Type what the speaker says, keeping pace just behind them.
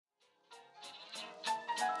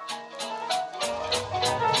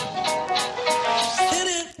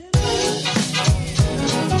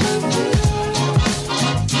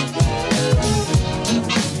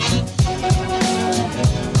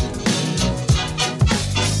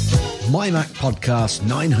MyMac Podcast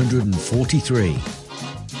 943.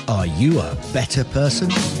 Are you a better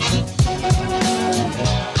person?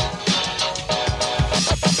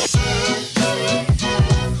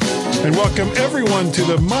 And welcome everyone to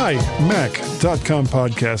the MyMac.com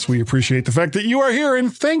podcast. We appreciate the fact that you are here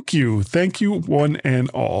and thank you. Thank you one and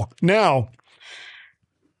all. Now,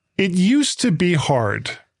 it used to be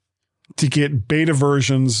hard to get beta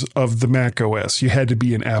versions of the Mac OS. You had to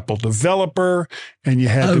be an Apple developer and you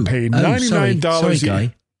had to pay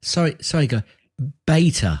 $99. Sorry, guy.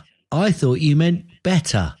 Beta. I thought you meant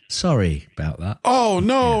better. Sorry about that. Oh,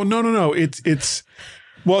 no. It's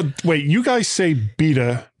well, wait, you guys say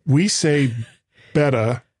beta. We say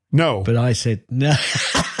beta. No. But I said no.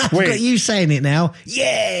 Wait. Got you saying it now.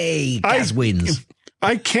 Yay. Gaz wins.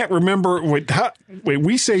 I can't remember. Wait,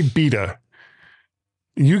 we say beta.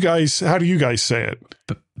 You guys, how do you guys say it?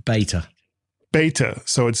 Beta. Beta.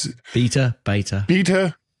 So it's beta,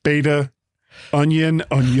 onion.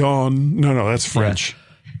 No, that's French. Yeah.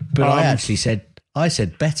 But I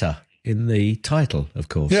said better in the title, of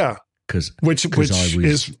course. Yeah. Which I was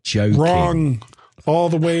is joking. Wrong all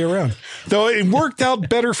the way around. Though it worked out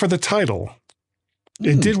better for the title.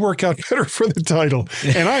 It did work out better for the title.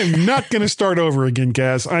 And I am not going to start over again,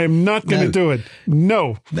 Gaz. I am not going to do it.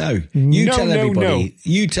 No. You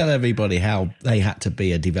tell everybody how they had to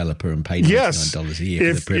be a developer and pay $99 a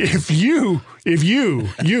year for the privilege.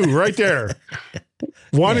 If you right there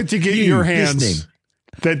wanted to get your hands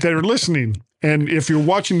that are listening, and if you're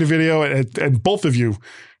watching the video and both of you,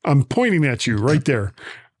 I'm pointing at you right there.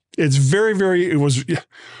 It's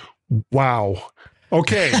wow.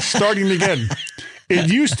 Okay, starting again. It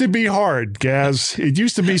used to be hard, Gaz. It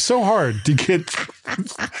used to be so hard to get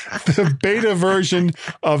the beta version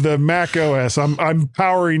of the Mac OS. I'm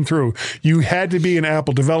powering through. You had to be an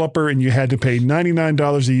Apple developer and you had to pay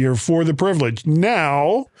 $99 a year for the privilege.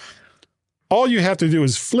 Now, all you have to do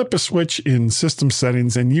is flip a switch in system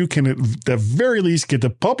settings and you can at the very least get the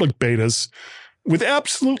public betas with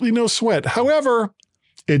absolutely no sweat. However,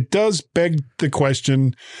 it does beg the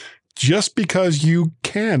question, just because you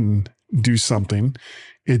can do something,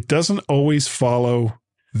 it doesn't always follow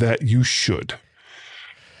that you should.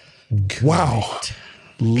 Correct. Wow.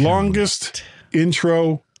 Longest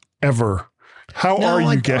intro ever. How are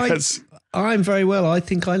you, Gaz? I'm very well. I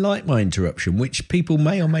think I like my interruption, which people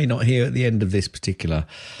may or may not hear at the end of this particular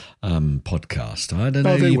podcast. I don't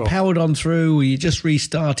know. You powered on through, or you just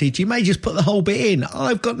restarted. You may just put the whole bit in.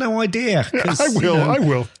 I've got no idea. I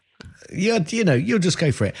will. Yeah, you'll just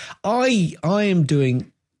go for it. I am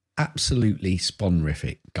doing absolutely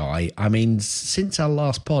sponsorific, Guy. I mean, since our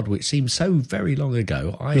last pod, which seems so very long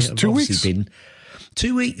ago, I have obviously been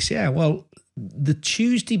 2 weeks. Yeah, well, the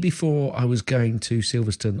Tuesday before I was going to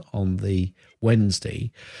Silverstone on the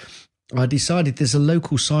Wednesday, I decided there's a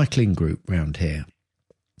local cycling group round here.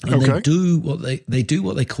 And they do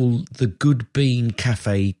what they call the Good Bean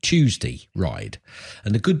Cafe Tuesday ride.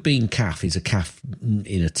 And the Good Bean Cafe is a cafe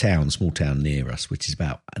in a small town near us, which is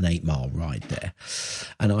about an 8-mile ride there.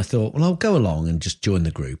 And I thought, well, I'll go along and just join the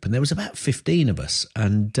group. And there was about 15 of us.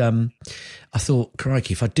 And I thought,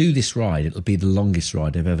 crikey, if I do this ride, it'll be the longest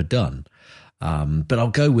ride I've ever done. But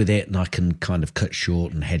I'll go with it and I can kind of cut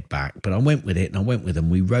short and head back. But I went with it and I went with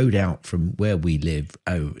them. We rode out from where we live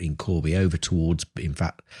in Corby over towards, in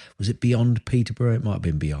fact, was it beyond Peterborough? It might have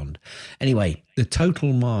been beyond. Anyway, the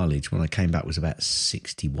total mileage when I came back was about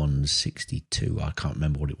 61, 62. I can't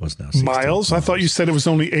remember what it was now. Miles? I thought you said it was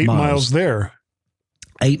only 8 miles there.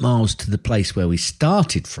 8 miles to the place where we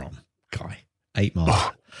started from, Guy. 8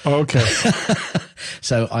 miles. Oh, okay.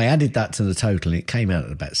 So I added that to the total and it came out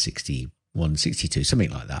at about 61, 62, something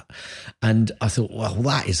like that. And I thought, well,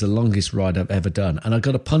 that is the longest ride I've ever done. And I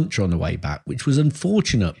got a puncture on the way back, which was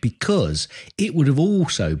unfortunate because it would have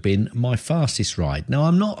also been my fastest ride. Now,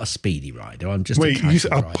 I'm not a speedy rider. I'm just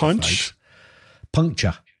a punch?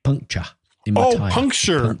 Puncture. In my tire.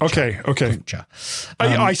 Puncture. Okay. Puncture.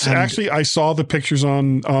 I saw the pictures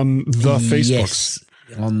on the Facebooks. Yes,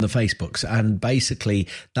 on the Facebooks. And basically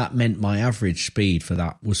that meant my average speed for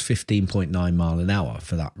that was 15.9 mile an hour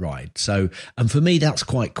for that ride. So, and for me, that's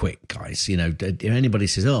quite quick, guys. You know, if anybody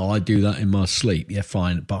says, oh, I do that in my sleep. Yeah,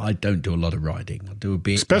 fine. But I don't do a lot of riding. I do a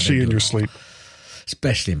bit. Especially in your sleep.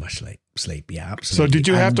 Especially in my sleep. Yeah, absolutely. So did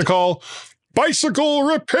you have to call bicycle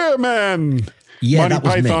repairman? Yeah, Monty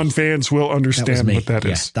Python fans will understand what that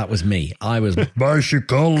is. That was me. I was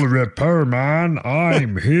bicycle repairman.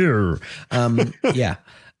 I'm here. Yeah.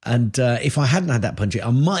 And if I hadn't had that puncture, I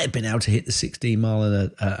might have been able to hit the 16 mile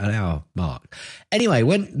an hour mark. Anyway,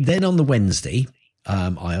 then on the Wednesday,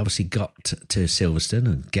 I obviously got to Silverstone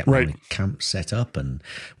and get my camp set up and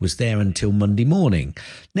was there until Monday morning.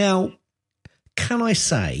 Now, can I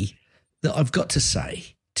say that I've got to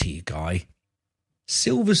say to you, Guy,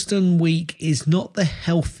 Silverstone week is not the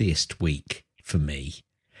healthiest week for me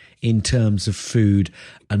in terms of food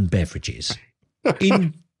and beverages.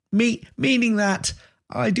 Meaning that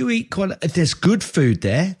I do eat there's good food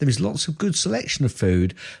there. There is lots of good selection of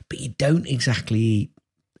food, but you don't exactly eat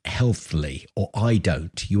healthily, or I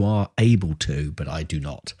don't. You are able to, but I do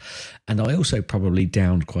not. And I also probably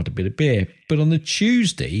downed quite a bit of beer. But on the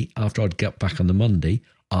Tuesday, after I'd got back on the Monday,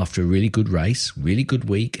 after a really good race, really good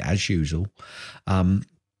week, as usual,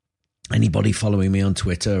 anybody following me on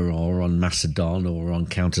Twitter or on Mastodon or on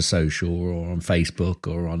Counter Social or on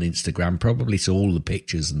Facebook or on Instagram probably saw all the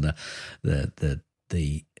pictures and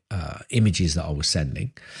the images that I was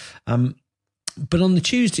sending. But on the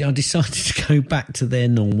Tuesday, I decided to go back to their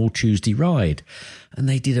normal Tuesday ride. And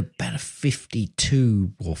they did about a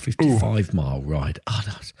 52 or 55 mile ride.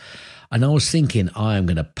 And I was thinking, I am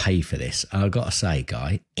going to pay for this. I've got to say,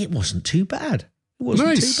 Guy, it wasn't too bad. It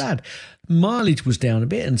wasn't too bad. Mileage was down a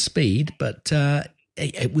bit and speed, but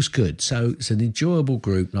it was good. So it's an enjoyable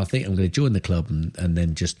group, and I think I'm going to join the club and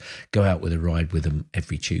then just go out with a ride with them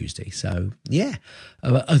every Tuesday. So, yeah.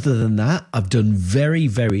 Other than that, I've done very,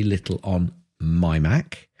 very little on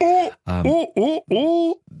MyMac.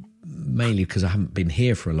 Mainly because I haven't been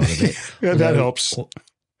here for a lot of it. Yeah, that helps.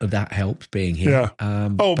 That helps being here. Yeah.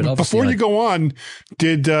 But before you go on,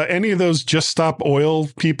 did any of those Just Stop Oil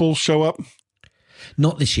people show up?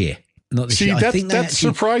 Not this year. Not this year. I think that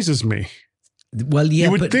surprises me. Well, yeah,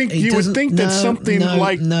 you would think that something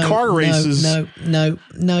like car races. No.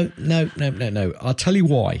 I'll tell you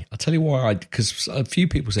why. Because a few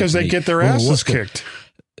people said because they get their asses kicked.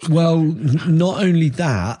 Well, not only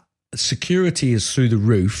that, security is through the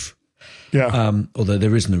roof. Yeah. Although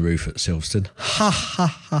there isn't a roof at Silverstone.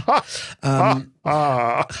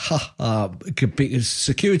 Because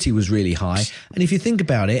security was really high, and if you think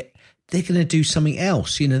about it, they're going to do something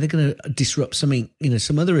else. They're going to disrupt something,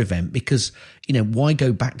 some other event because, why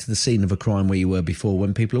go back to the scene of a crime where you were before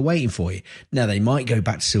when people are waiting for you? Now, they might go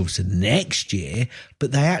back to Silverstone next year,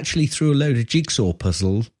 but they actually threw a load of jigsaw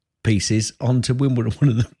puzzle pieces onto Wimbledon, one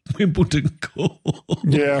of the Wimbledon courts.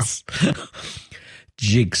 Yeah.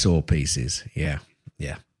 Jigsaw pieces. Yeah.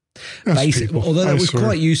 Basically, although that was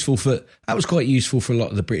quite useful for a lot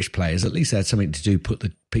of the British players. At least they had something to do, put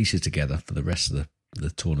the pieces together for the rest of the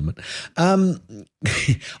tournament.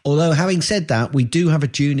 Although having said that, we do have a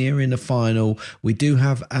junior in the final. We do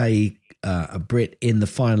have a Brit in the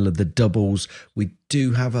final of the doubles. We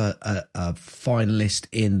do have a finalist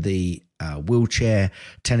in the wheelchair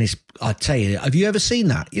tennis. I tell you, have you ever seen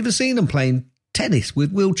that? You ever seen them playing tennis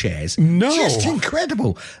with wheelchairs? No, just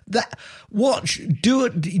incredible. Do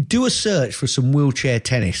a search for some wheelchair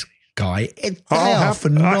tennis, Guy. They are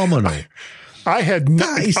phenomenal. I had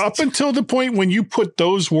up until the point when you put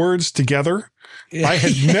those words together, I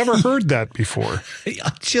had never heard that before.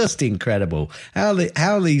 Just incredible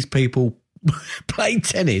how these people play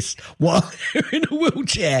tennis while they're in a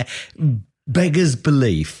wheelchair. Beggars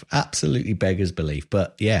belief, absolutely beggars belief.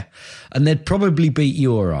 But yeah, and they'd probably beat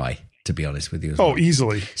you or I, to be honest with you. Oh, easy.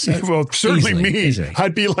 Well, certainly me. Easily.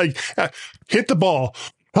 I'd be like, hit the ball.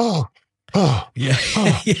 Yeah.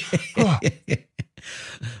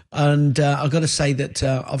 And I've got to say that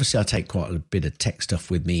obviously I take quite a bit of tech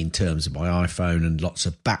stuff with me in terms of my iPhone and lots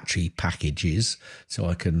of battery packages so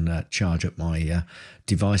I can charge up my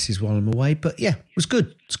devices while I'm away. But yeah, it was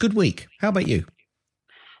good. It's a good week. How about you?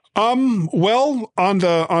 Well, on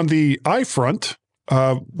the eye front,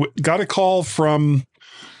 got a call from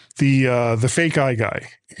the fake eye guy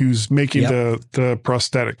who's making the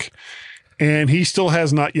prosthetic. And he still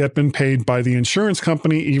has not yet been paid by the insurance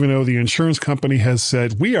company, even though the insurance company has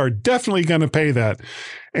said, we are definitely going to pay that.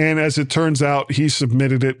 And as it turns out, he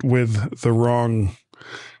submitted it with the wrong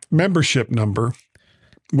membership number,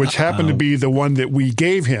 which happened to be the one that we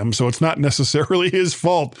gave him. So it's not necessarily his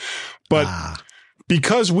fault. But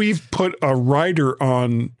because we've put a rider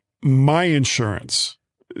on my insurance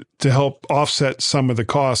to help offset some of the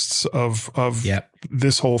costs of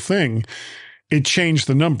this whole thing, it changed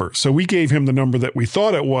the number. So we gave him the number that we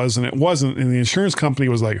thought it was, and it wasn't. And the insurance company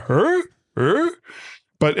was like, her?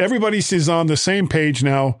 But everybody is on the same page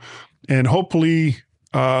now. And hopefully,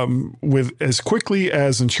 with as quickly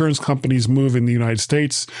as insurance companies move in the United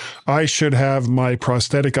States, I should have my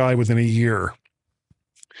prosthetic eye within a year,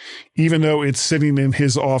 even though it's sitting in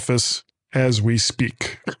his office as we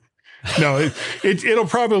speak. No, it'll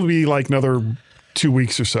probably be like another 2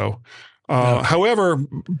 weeks or so. However,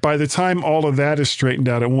 by the time all of that is straightened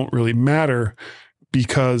out, it won't really matter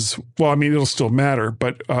because, it'll still matter,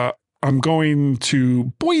 but I'm going to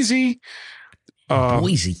Boise.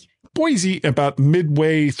 Boise. Boise about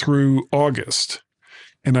midway through August.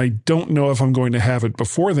 And I don't know if I'm going to have it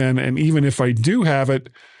before then. And even if I do have it,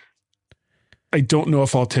 I don't know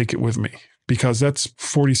if I'll take it with me, because that's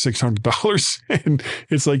 $4,600. And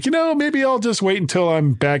it's like, maybe I'll just wait until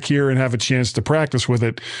I'm back here and have a chance to practice with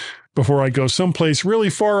it before I go someplace really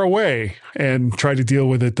far away and try to deal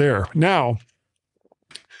with it there. Now,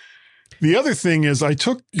 the other thing is I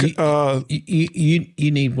took...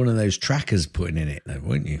 You need one of those trackers putting in it, though,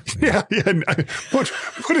 wouldn't you? Yeah. Put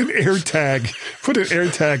an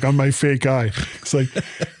AirTag on my fake eye. It's like,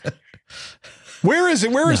 where is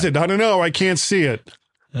it? Where is it? I don't know. I can't see it.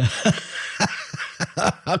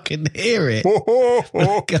 I can hear it.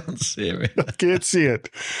 I can't see it. I can't see it.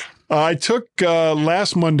 I took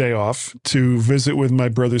last Monday off to visit with my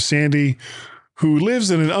brother Sandy, who lives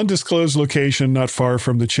in an undisclosed location not far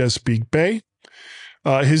from the Chesapeake Bay.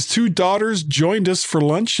 His two daughters joined us for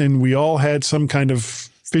lunch, and we all had some kind of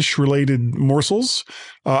fish-related morsels.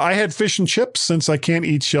 I had fish and chips, since I can't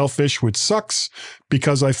eat shellfish, which sucks,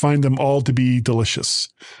 because I find them all to be delicious.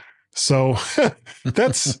 So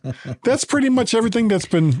that's pretty much everything that's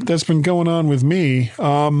been going on with me.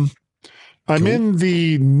 I'm in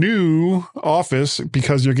the new office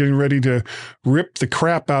because you're getting ready to rip the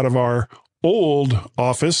crap out of our old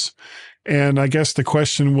office. And I guess the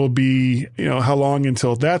question will be, how long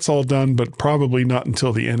until that's all done, but probably not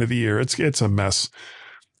until the end of the year. It's a mess.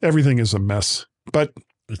 Everything is a mess, but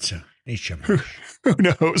it's a mess. Who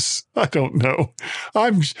knows? I don't know.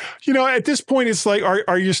 At this point, it's like,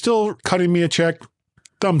 are you still cutting me a check?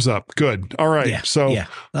 Thumbs up. Good. All right. Yeah,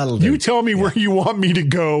 that'll do. You tell me where you want me to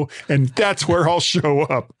go, and that's where I'll show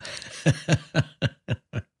up.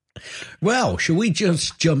 Well, shall we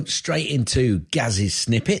just jump straight into Gaz's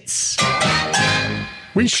snippets?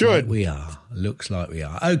 We should. Looks like we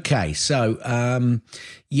are. Okay. So,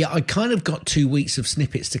 I kind of got 2 weeks of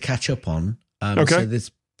snippets to catch up on. Okay. So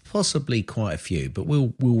there's possibly quite a few, but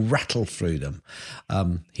we'll rattle through them.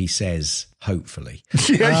 He says, hopefully.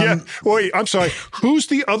 Yeah. Wait, I'm sorry. Who's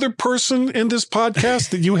the other person in this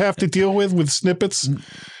podcast that you have to deal with snippets?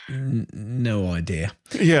 No idea.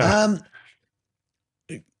 Yeah.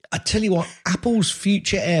 I tell you what, Apple's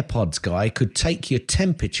future AirPods guy could take your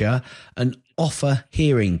temperature and offer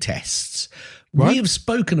hearing tests. What? We have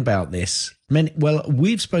spoken about this.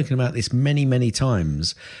 We've spoken about this many, many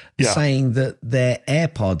times, saying that their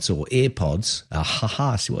AirPods or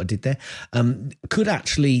EarPods, see what I did there, could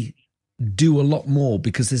actually do a lot more,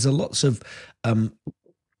 because there's lots of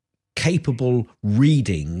capable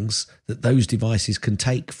readings that those devices can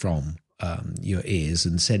take from your ears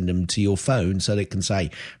and send them to your phone, so they can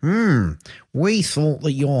say, we thought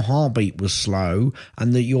that your heartbeat was slow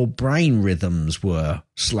and that your brain rhythms were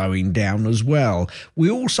slowing down as well.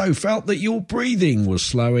 We also felt that your breathing was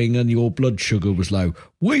slowing and your blood sugar was low.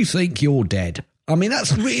 We think you're dead. I mean,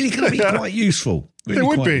 that's really going to be quite useful. Really, it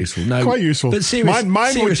would be useful. No, quite useful. But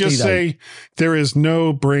mine would just say there is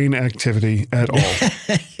no brain activity at all.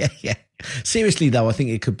 Yeah. Seriously, though, I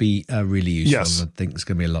think it could be really useful. Yes. I think there's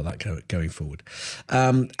going to be a lot of that going forward.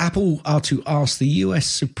 Apple are to ask the US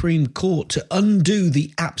Supreme Court to undo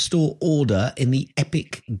the App Store order in the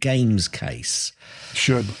Epic Games case.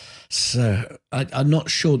 Should. So I'm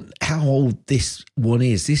not sure how old this one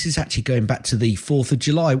is. This is actually going back to the 4th of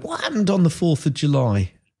July. What happened on the 4th of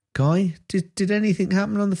July? Guy, did anything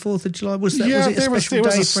happen on the 4th of July? Was it a special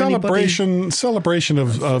day celebration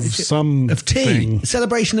of some tea. thing.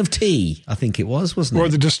 Celebration of tea, I think it was, wasn't it? Or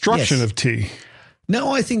the destruction of tea.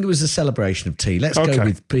 No, I think it was a celebration of tea. Let's go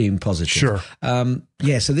with being positive. Sure.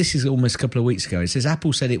 So this is almost a couple of weeks ago. It says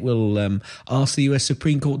Apple said it will ask the US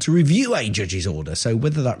Supreme Court to review a judge's order. So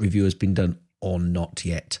whether that review has been done or not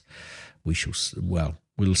yet, we'll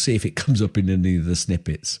see if it comes up in any of the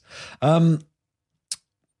snippets.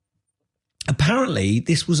 Apparently,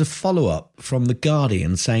 this was a follow-up from The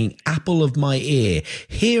Guardian saying, Apple of my ear,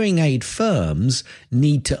 hearing aid firms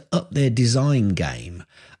need to up their design game.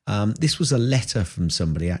 This was a letter from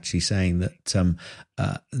somebody actually saying that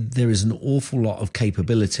there is an awful lot of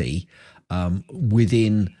capability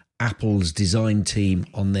within Apple's design team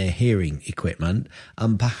on their hearing equipment,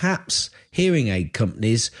 and perhaps hearing aid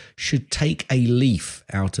companies should take a leaf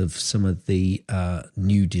out of some of the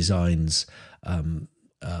new designs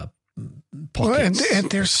pockets. And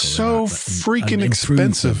they're so freaking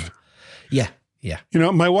expensive. Yeah.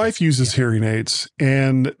 My wife uses hearing aids,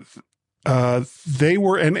 and they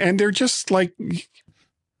were, and they're just like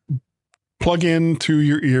plug in to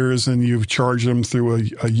your ears and you charge them through a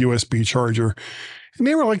USB charger. And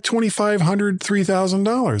they were like $2,500,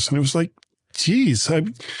 $3,000. And it was like, geez,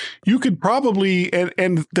 you could probably,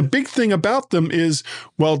 and the big thing about them is,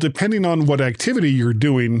 well, depending on what activity you're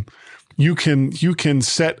doing, you can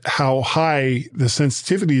set how high the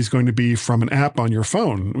sensitivity is going to be from an app on your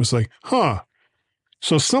phone. It was like,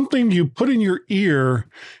 so something you put in your ear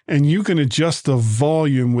and you can adjust the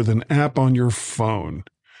volume with an app on your phone.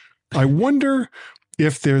 I wonder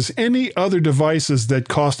if there's any other devices that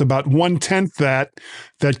cost about 1/10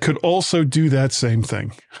 that could also do that same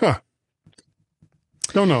thing.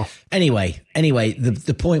 Don't know. Anyway,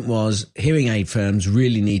 the point was hearing aid firms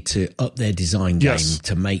really need to up their design game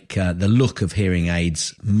to make the look of hearing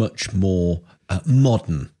aids much more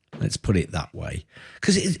modern. Let's put it that way.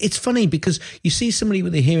 Because it's funny because you see somebody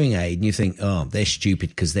with a hearing aid and you think, oh, they're stupid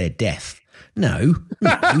because they're deaf. No,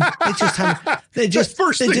 they're just having. They're just the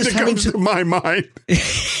first thing that comes to my mind.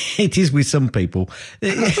 It is with some people.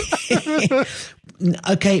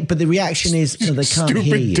 Okay, but the reaction is they can't stupid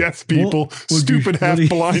hear you. Stupid deaf people, stupid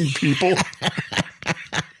half-blind people.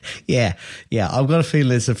 Yeah. I've got a feeling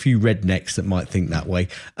there's a few rednecks that might think that way.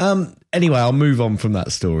 Anyway, I'll move on from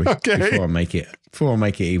that story before I make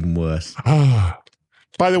it even worse.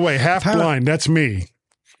 By the way, half-blind, that's me.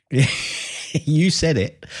 You said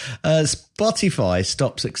it. Spotify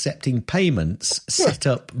stops accepting payments set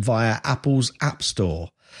up via Apple's App Store.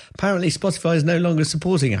 Apparently, Spotify is no longer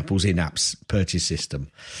supporting Apple's in-apps purchase system.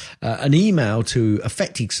 An email to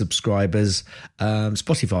affected subscribers,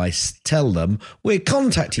 Spotify tell them, we're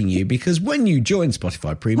contacting you because when you joined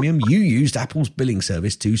Spotify Premium, you used Apple's billing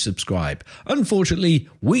service to subscribe. Unfortunately,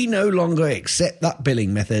 we no longer accept that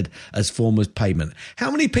billing method as form of payment.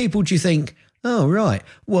 How many people do you think, oh, right,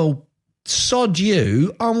 well, sod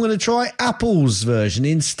you, I'm going to try Apple's version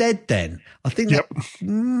instead then? I think that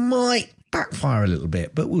might backfire a little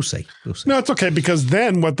bit, but we'll see. No, it's okay, because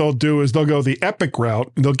then what they'll do is they'll go the epic route.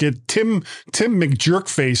 They'll get Tim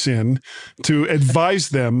McJerkface in to advise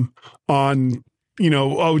them on,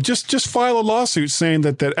 just file a lawsuit saying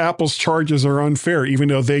that Apple's charges are unfair, even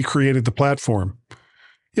though they created the platform.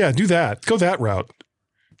 Yeah, do that. Go that route.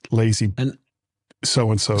 Lazy. And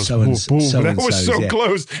so-and-so. That was so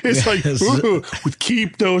close. It's like, ooh,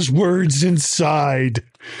 keep those words inside.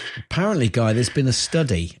 Apparently, Guy, there's been a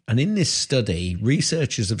study, and in this study,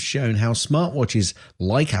 researchers have shown how smartwatches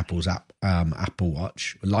like Apple's Apple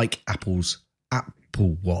Watch, Apple's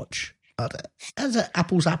Apple Watch.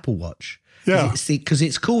 Yeah. Because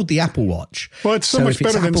it's called the Apple Watch. Well, it's so much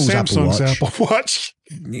better than Samsung's Apple Watch.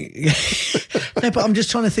 No, but I'm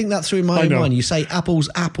just trying to think that through in my mind. You say Apple's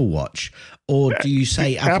Apple Watch, or do you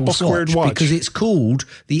say Apple's squared watch? Because it's called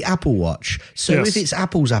the Apple Watch. So if it's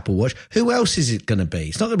Apple's Apple Watch, who else is it going to be?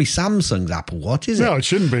 It's not going to be Samsung's Apple Watch, is it? No, it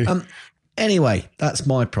shouldn't be. Anyway, that's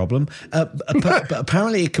my problem. But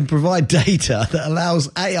apparently it can provide data that allows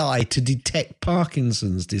AI to detect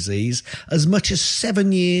Parkinson's disease as much as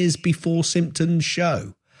 7 years before symptoms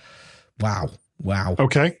show. Wow.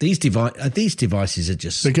 Okay. These devices are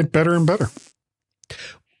just... They get better and better.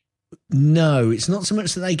 No, it's not so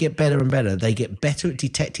much that they get better and better. They get better at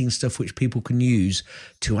detecting stuff which people can use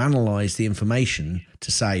to analyze the information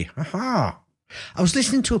to say, aha. I was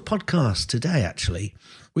listening to a podcast today, actually,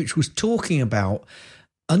 which was talking about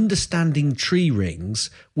understanding tree rings,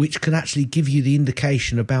 which can actually give you the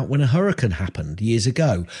indication about when a hurricane happened years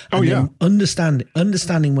ago. And then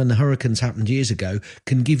understanding when the hurricanes happened years ago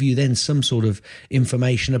can give you then some sort of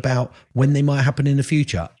information about when they might happen in the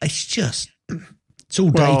future. It's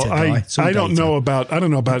all data, Guy. I don't know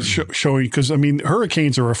about showing, because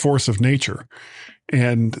hurricanes are a force of nature,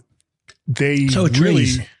 and they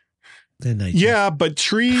trees. They're nature. Yeah, but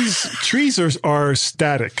trees are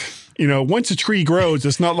static. Once a tree grows,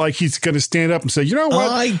 it's not like he's going to stand up and say, you know what,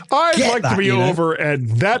 I'd like to be over at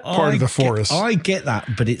that part of the forest. I get that,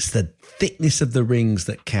 but it's the thickness of the rings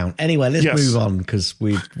that count. Anyway, let's move on, because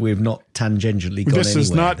we've not tangentially gone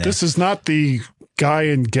anywhere. This is not the Guy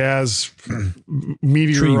and Gaz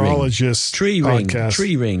meteorologist Tree Ring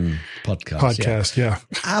podcast. Podcast, yeah.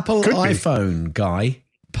 Apple iPhone, Guy,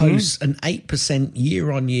 posts an 8%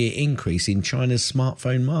 year-on-year increase in China's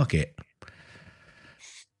smartphone market.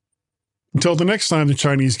 Until the next time the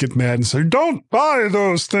Chinese get mad and say, don't buy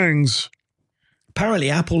those things.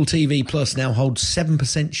 Apparently, Apple TV Plus now holds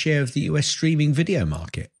 7% share of the US streaming video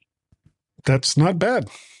market. That's not bad.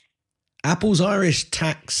 Apple's Irish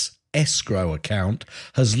tax escrow account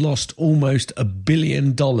has lost almost $1 billion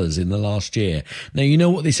in the last year. Now, you know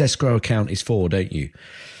what this escrow account is for, don't you?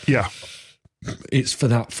 Yeah. It's for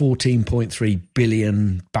that 14.3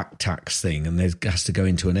 billion back tax thing, and there has to go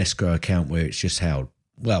into an escrow account where it's just held.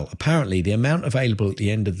 apparently the amount available at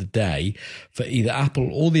the end of the day for either Apple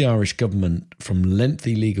or the Irish government from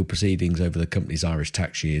lengthy legal proceedings over the company's Irish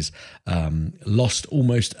tax years lost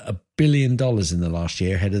almost $1 billion in the last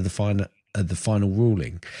year ahead of the final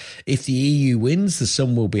ruling. If the EU wins, the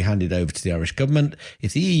sum will be handed over to the Irish government.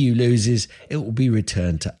 If the EU loses, it will be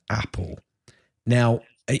returned to Apple. Now,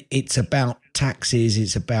 it's about taxes,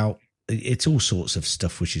 it's all sorts of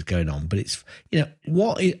stuff which is going on, but it's,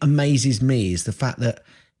 what amazes me is the fact that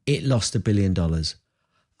it lost $1 billion.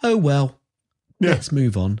 Oh, well, let's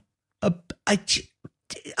move on. A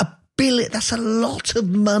billion, that's a lot of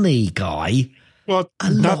money, Guy. Well,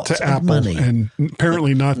 not to Apple and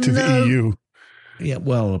apparently not to the EU. Yeah,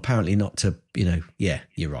 well, apparently not to,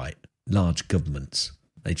 you're right. Large governments.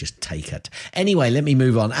 They just take it. Anyway, let me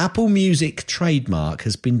move on. Apple Music trademark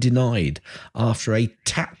has been denied after a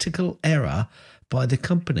tactical error by the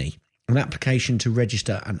company. An application to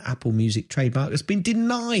register an Apple Music trademark has been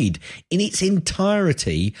denied in its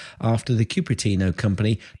entirety after the Cupertino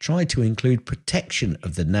company tried to include protection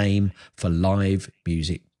of the name for live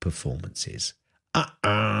music performances.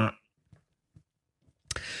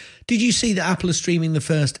 Did you see that Apple is streaming the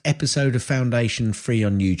first episode of Foundation free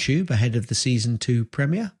on YouTube ahead of the season 2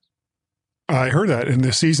 premiere? I heard that, and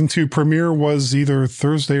the season 2 premiere was either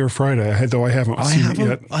Thursday or Friday. Though I haven't seen it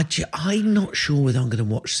yet. I'm not sure whether I'm going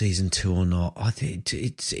to watch season 2 or not. I think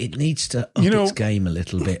it needs to up its game a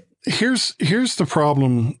little bit. Here's the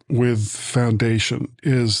problem with Foundation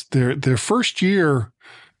is their first year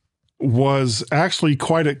was actually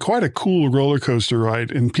quite a cool roller coaster ride.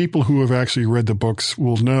 And people who have actually read the books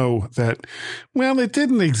will know that, well, it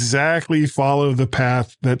didn't exactly follow the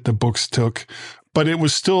path that the books took, but it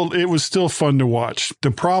was still fun to watch. The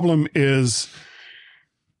problem is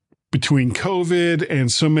between COVID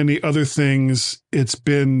and so many other things, it's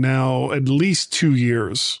been now at least 2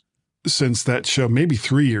 years since that show, maybe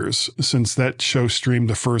 3 years since that show streamed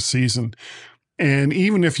the first season. And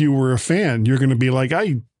even if you were a fan, you're going to be like,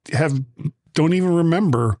 don't even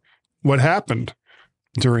remember what happened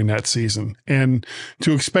during that season. And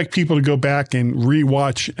to expect people to go back and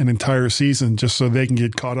rewatch an entire season just so they can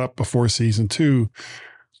get caught up before season 2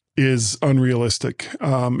 is unrealistic.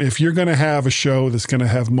 If you're going to have a show that's going to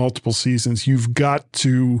have multiple seasons, you've got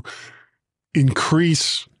to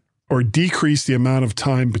increase or decrease the amount of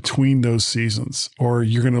time between those seasons, or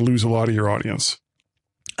you're going to lose a lot of your audience.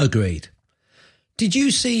 Agreed. Did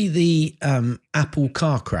you see the Apple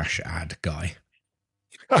car crash ad, Guy?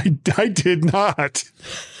 I did not.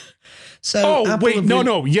 So,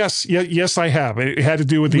 yes, I have. It had to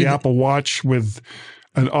do with the Apple Watch with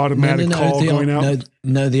an automatic call going out.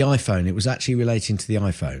 No, the iPhone. It was actually relating to the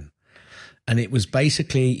iPhone. And it was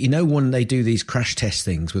basically, when they do these crash test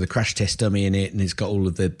things with a crash test dummy in it, and it's got all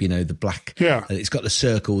of the, the black, it's got the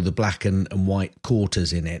circle, the black and white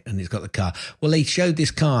quarters in it, and it's got the car. Well, they showed this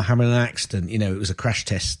car having an accident. It was a crash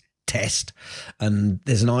test, and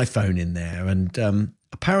there's an iPhone in there. And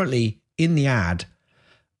apparently in the ad,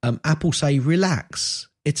 Apple say, relax,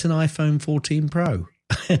 it's an iPhone 14 Pro.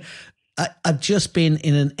 I've just been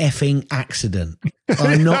in an effing accident.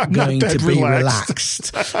 I'm not going to be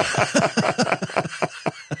relaxed.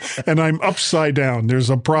 And I'm upside down. There's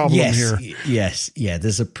a problem here. Yes. Yeah,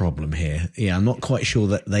 there's a problem here. Yeah, I'm not quite sure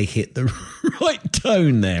that they hit the right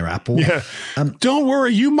tone there, Apple. Yeah. Don't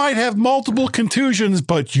worry. You might have multiple contusions,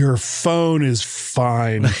 but your phone is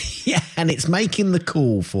fine. Yeah, and it's making the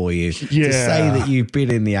call for you to say that you've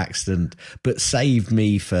been in the accident, but saved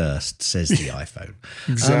me first, says the iPhone.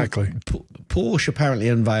 Exactly. Porsche apparently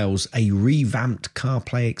unveils a revamped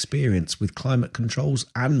CarPlay experience with climate controls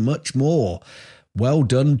and much more. Well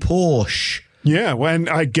done, Porsche. Yeah, well, and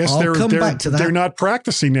I guess they're not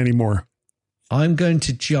practicing anymore. I'm going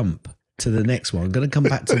to jump to the next one. I'm going to come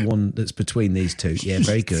back to one that's between these two. Yeah,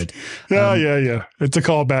 very good. Yeah. It's a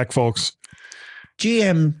callback, folks.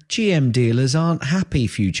 GM dealers aren't happy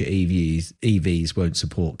future EVs won't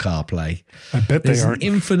support CarPlay. I bet There's they aren't.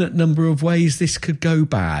 An infinite number of ways this could go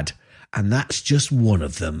bad, and that's just one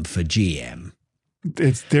of them for GM.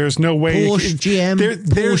 There's no way. Porsche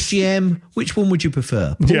GM. Which one would you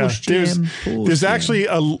prefer? There's actually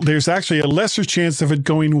a lesser chance of it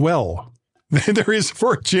going well than there is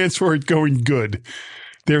for a chance for it going good.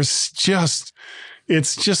 It's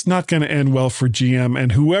just not going to end well for GM,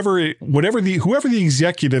 and whoever the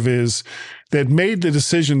executive is that made the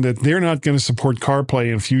decision that they're not going to support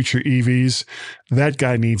CarPlay in future EVs, that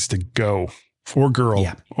guy needs to go, or girl,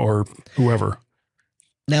 or whoever.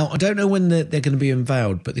 Now, I don't know when they're going to be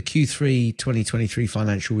unveiled, but the Q3 2023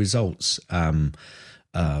 financial results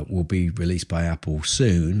will be released by Apple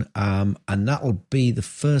soon. And that'll be the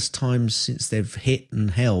first time since they've hit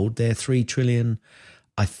and held their $3 trillion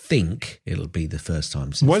I think it'll be the first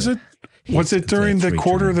time since. Was it during the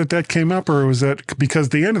quarter that came up, or was that because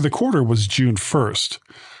the end of the quarter was June 1st?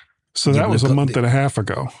 So that was a month and a half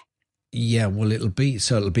ago. Yeah, well, it'll be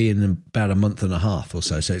in about a month and a half or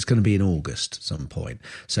so. So it's going to be in August at some point.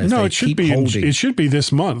 So no, it should be. It should be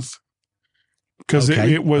this month because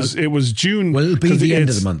it was June. Well, it'll be the end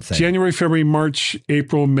of the month. Then. January, February, March,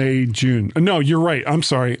 April, May, June. No, you're right. I'm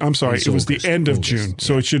sorry. It was August, the end of June,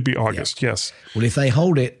 so it should be August. Yeah. Yes. Well, if they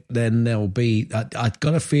hold it, then there'll be. I've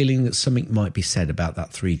got a feeling that something might be said about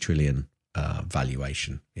that 3 trillion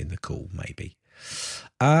valuation in the call, maybe.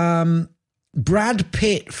 Brad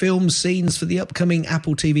Pitt films scenes for the upcoming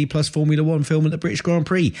Apple TV Plus Formula One film at the British Grand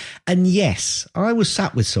Prix. And yes, I was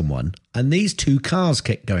sat with someone and these 2 cars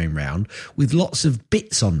kept going round with lots of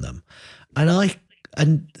bits on them.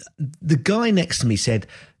 And the guy next to me said,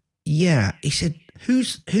 yeah, he said,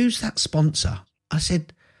 who's that sponsor? I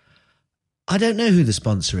said, I don't know who the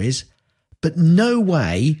sponsor is, but no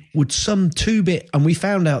way would some 2-bit, and we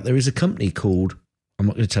found out there is a company called, I'm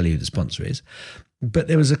not going to tell you who the sponsor is, but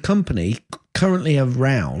there was a company currently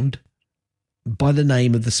around by the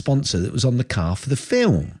name of the sponsor that was on the car for the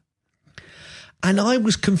film. And I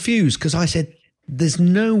was confused because I said, there's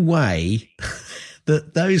no way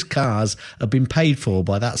that those cars have been paid for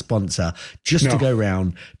by that sponsor just to go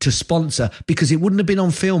around to sponsor, because it wouldn't have been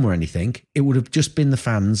on film or anything. It would have just been the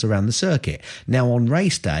fans around the circuit. Now on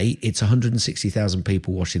race day, it's 160,000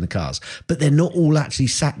 people watching the cars, but they're not all actually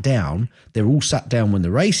sat down. They're all sat down when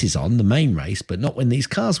the race is on, the main race, but not when these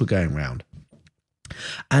cars were going round.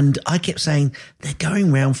 And I kept saying, they're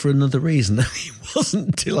going round for another reason. It wasn't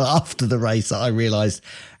until after the race that I realised,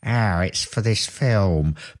 it's for this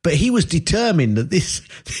film. But he was determined that this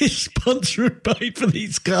sponsor had paid for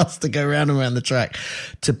these cars to go round and round the track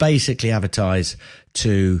to basically advertise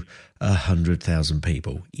to 100,000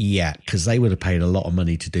 people. Yeah, because they would have paid a lot of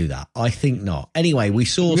money to do that. I think not. Anyway, we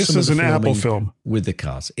saw this is an Apple film with the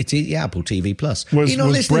cars. It's Apple TV Plus. Was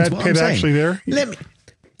Brad Pitt actually there?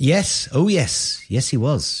 Yes. Oh, yes. Yes, he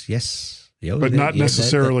was. Yes. But not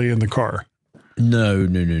necessarily in the car. No.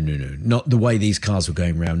 Not the way these cars were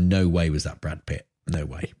going around. No way was that Brad Pitt. No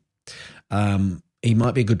way. He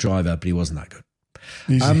might be a good driver, but he wasn't that good.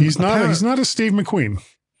 He's not a Steve McQueen.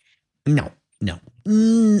 No.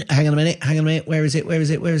 Hang on a minute. Where is it?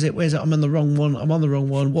 I'm on the wrong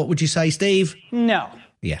one. What would you say, Steve? No.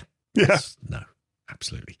 Yeah. No.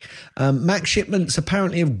 Absolutely. Mac shipments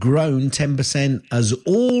apparently have grown 10% as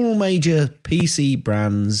all major PC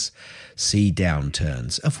brands see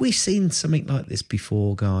downturns. Have we seen something like this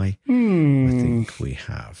before, Guy? I think we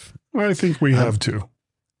have. I think we have too.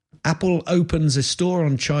 Apple opens a store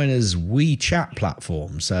on China's WeChat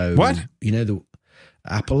platform. So, what?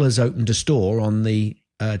 Apple has opened a store on the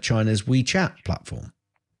China's WeChat platform.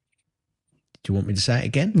 Do you want me to say it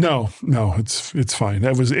again? No, it's fine.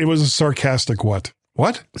 It was a sarcastic what?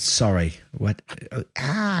 What? Sorry. What?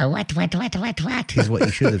 What is what you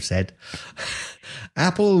should have said.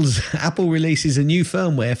 Apple releases a new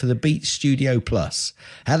firmware for the Beats Studio Plus.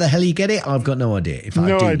 How the hell you get it? I've got no idea.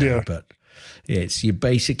 No idea. Know, but it's you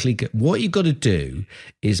basically what you've got to do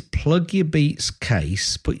is plug your Beats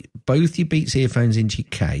case, put both your Beats earphones into your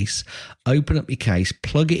case, open up your case,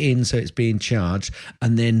 plug it in so it's being charged,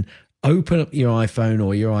 and then open up your iPhone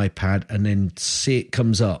or your iPad and then see it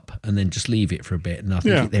comes up and then just leave it for a bit. And I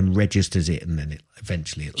think it then registers it and then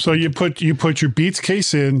eventually. So you put your Beats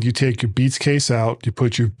case in, you take your Beats case out, you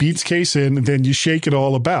put your Beats case in, and then you shake it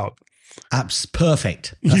all about.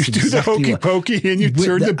 Perfect. That's you do the hokey pokey and you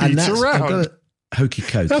turn the Beats around. Hokey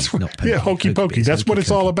cokey. That's what, not pokey. Yeah, hokey pokey. That's what it's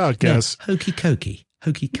all about, Gaz. No, hokey cokey.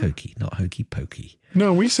 Hokey cokey, not hokey pokey.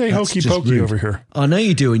 No, we say hokey pokey over here. I know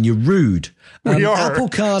you do, and you're rude. We are. Apple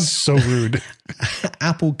Card, so rude.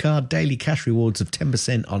 Apple Card daily cash rewards of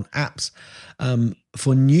 10% on apps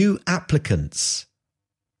for new applicants.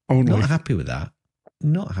 Only. Not happy with that.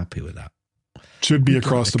 Should be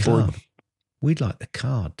across the board. We'd like the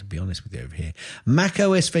card, to be honest with you, over here. Mac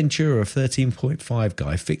OS Ventura 13.5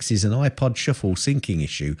 guy fixes an iPod Shuffle syncing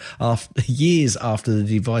issue years after the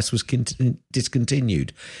device was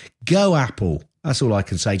discontinued. Go Apple. That's all I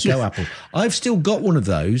can say. Go Apple. I've still got one of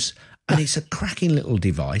those, and it's a cracking little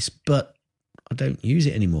device, but I don't use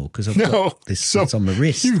it anymore because I've got this on my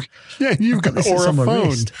wrist. You've got or a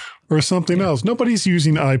phone or something else. Nobody's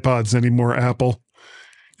using iPods anymore, Apple.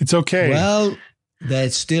 It's okay. Well,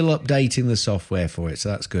 they're still updating the software for it, so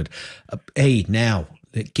that's good. Hey, now,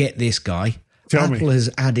 get this, Guy. Apple has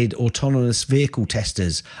added autonomous vehicle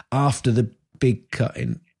testers after the big cut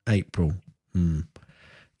in April.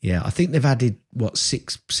 Yeah, I think they've added,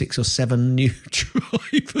 6 or 7 new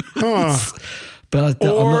drivers. But I'm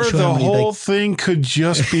not sure the how many whole thing could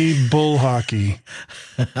just be bull hockey.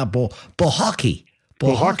 Bull hockey.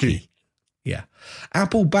 Bull hockey. Yeah.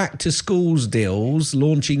 Apple back to schools deals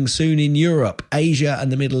launching soon in Europe, Asia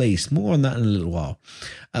and the Middle East. More on that in a little while.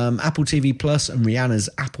 Apple TV Plus and Rihanna's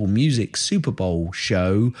Apple Music Super Bowl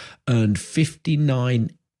show earned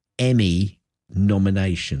 59 Emmy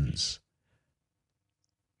nominations.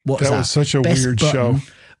 What's that? Was such a Best weird button, show.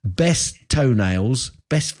 Best toenails,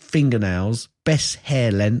 best fingernails, best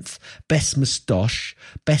hair length, best moustache,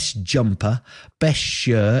 best jumper, best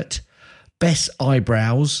shirt, best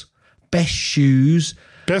eyebrows, best shoes,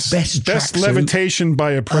 best levitation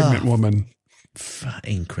by a pregnant woman.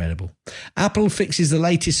 Incredible. Apple fixes the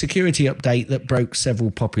latest security update that broke several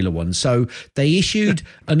popular ones. So they issued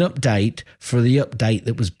an update for the update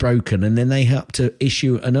that was broken, and then they had to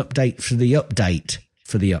issue an update for the update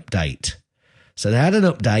for the update. So they had an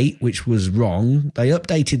update which was wrong. They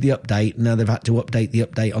updated the update, and now they've had to update the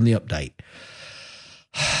update on the update.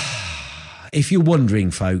 If you're wondering,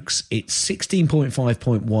 folks, it's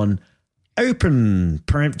 16.5.1 open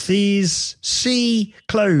parentheses, C,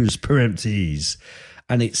 close parentheses.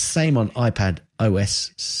 And it's same on iPad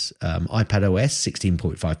OS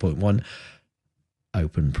 16.5.1,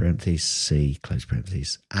 open parentheses, C, close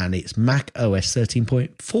parentheses. And it's Mac OS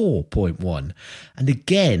 13.4.1. And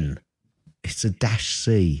again, it's a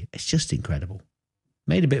 -C. It's just incredible.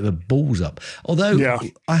 Made a bit of a balls up. Although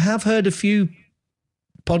I have heard a few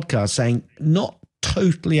podcasts saying not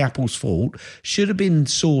totally Apple's fault, should have been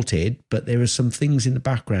sorted, but there are some things in the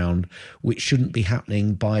background which shouldn't be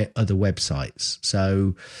happening by other websites.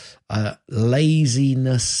 So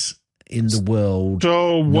laziness in the world.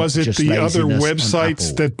 So was it the other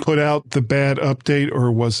websites that put out the bad update,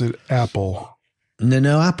 or was it Apple?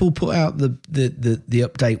 No, Apple put out the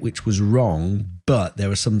update which was wrong, but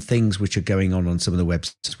there are some things which are going on some of the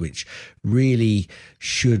websites which really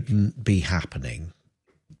shouldn't be happening.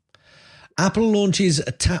 Apple launches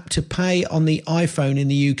a tap to pay on the iPhone in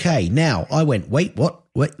the UK. Now, I went, wait, what?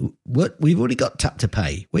 We've already got tap to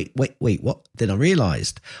pay. Wait, what? Then I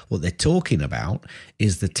realized what they're talking about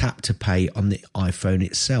is the tap to pay on the iPhone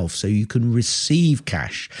itself. So you can receive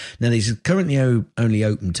cash. Now, this is currently only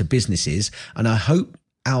open to businesses, and I hope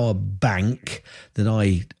our bank that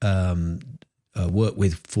I work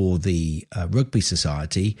with for the Rugby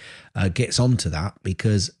Society gets onto that,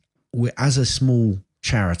 because we're, as a small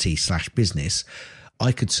charity / business,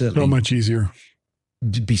 I could certainly so much easier.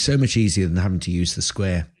 Be so much easier than having to use the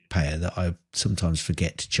Square Payer that I sometimes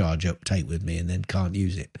forget to charge update with me and then can't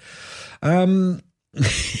use it.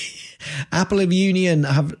 Apple Union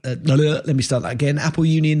have let me start that again. Apple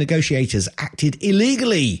Union negotiators acted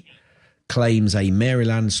illegally, claims a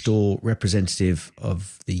Maryland store representative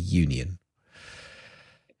of the union.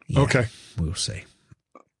 Yeah, okay, we'll see.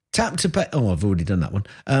 Tap to pay. Oh, I've already done that one.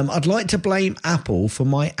 I'd like to blame Apple for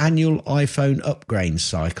my annual iPhone upgrade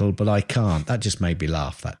cycle, but I can't. That just made me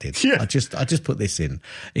laugh. That did. Yeah. I just put this in.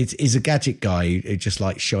 He's a gadget guy who just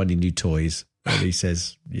likes shiny new toys. And he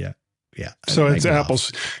says, yeah. So it's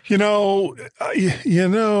Apple's. You know,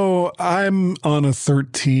 I'm on a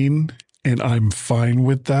 13, and I'm fine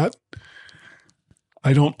with that.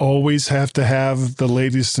 I don't always have to have the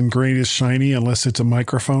latest and greatest shiny unless it's a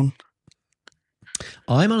microphone.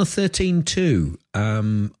 I'm on a 13 too.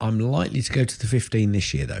 I'm likely to go to the 15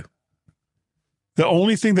 this year, though. The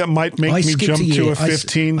only thing that might make me jump to a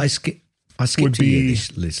 15 I skipped a year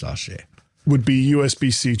this last year. Would be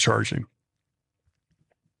USB-C charging.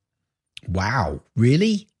 Wow.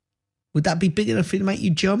 Really? Would that be big enough to make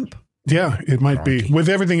you jump? Yeah, it might be. With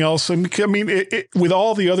everything else, I mean, with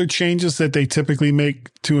all the other changes that they typically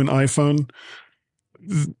make to an iPhone,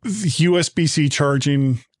 USB-C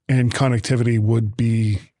charging and connectivity would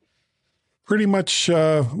be pretty much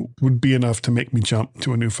would be enough to make me jump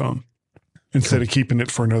to a new phone instead of keeping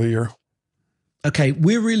it for another year. Okay,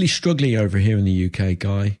 we're really struggling over here in the UK,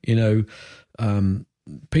 Guy. You know,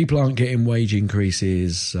 people aren't getting wage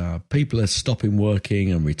increases. People are stopping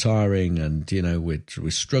working and retiring, and you know we're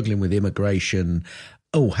struggling with immigration.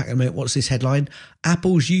 Oh, hang on a minute, what's this headline?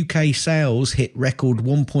 Apple's UK sales hit record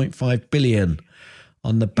 1.5 billion.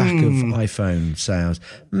 On the back of iPhone sales.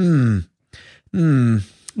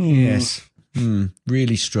 Yes.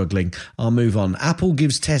 Really struggling. I'll move on. Apple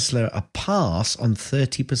gives Tesla a pass on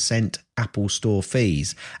 30% Apple Store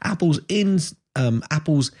fees. Apple's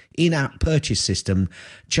in-app purchase system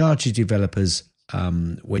charges developers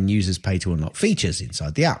when users pay to unlock features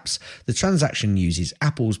inside the apps. The transaction uses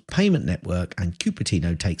Apple's payment network, and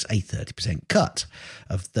Cupertino takes a 30% cut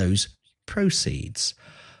of those proceeds.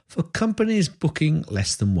 For companies booking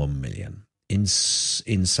less than 1 million in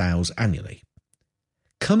sales annually.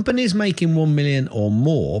 Companies making 1 million or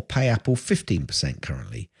more pay Apple 15%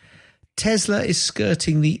 currently. Tesla is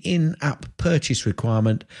skirting the in-app purchase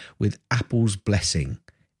requirement with Apple's blessing,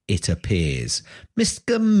 it appears.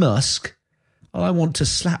 Mr. Musk, I want to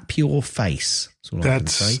slap your face. That's all I can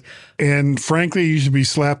say. And frankly, you should be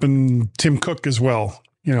slapping Tim Cook as well.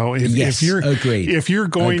 You know, if you're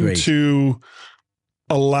going to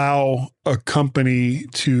allow a company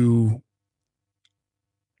to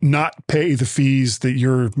not pay the fees that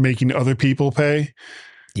you're making other people pay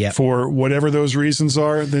for whatever those reasons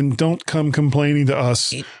are, then don't come complaining to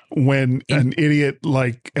us when an idiot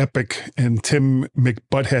like Epic and Tim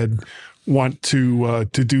McButthead want to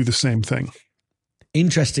do the same thing.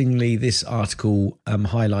 Interestingly, this article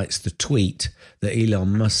highlights the tweet that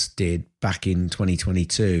Elon Musk did back in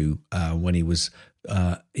 2022 when he was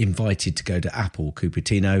invited to go to Apple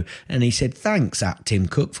Cupertino, and he said, "Thanks at Tim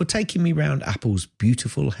Cook for taking me round Apple's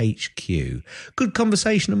beautiful HQ. Good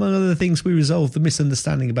conversation. Among other things, we resolved the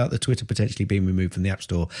misunderstanding about the Twitter potentially being removed from the App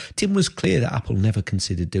Store. Tim was clear that Apple never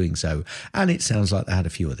considered doing so, and it sounds like they had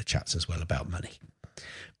a few other chats as well about money."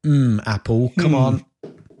 Apple, come on.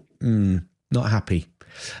 Not happy.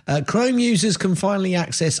 Chrome users can finally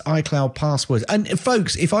access iCloud passwords. And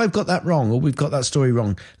folks, if I've got that wrong or we've got that story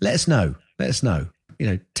wrong, let us know. Let us know. You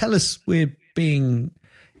know, tell us we're being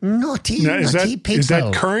naughty people. Is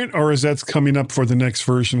that current, or is that coming up for the next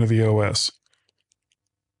version of the OS?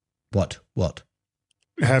 What?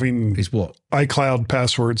 Having is what? iCloud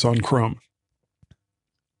passwords on Chrome.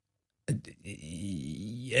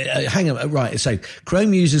 Hang on. Right. So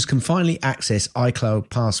Chrome users can finally access iCloud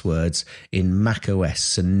passwords in macOS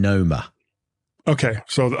Sonoma. Okay.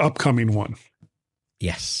 So the upcoming one.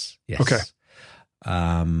 Yes. Okay.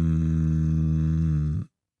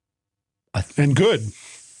 And good.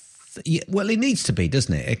 Well, it needs to be,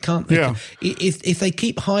 doesn't it? It can't. Yeah. If they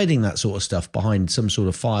keep hiding that sort of stuff behind some sort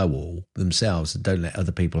of firewall themselves and don't let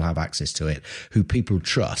other people have access to it, who people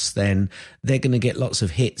trust, then they're going to get lots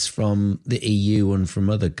of hits from the EU and from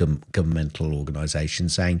other governmental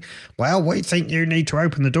organisations saying, "Well, we think you need to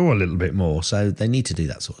open the door a little bit more." So they need to do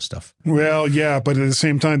that sort of stuff. Well, yeah, but at the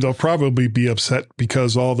same time, they'll probably be upset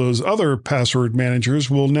because all those other password managers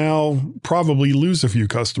will now probably lose a few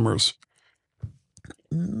customers.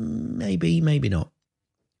 Maybe not.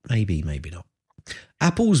 Maybe not.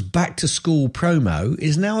 Apple's back to school promo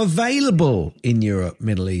is now available in Europe,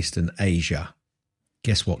 Middle East, and Asia.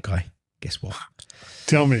 Guess what, Guy? Guess what?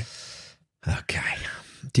 Tell me. Okay.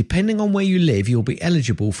 Depending on where you live, you'll be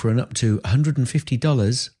eligible for an up to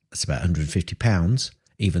 $150. That's about £150,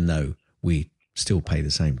 even though we still pay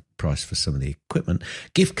the same price for some of the equipment.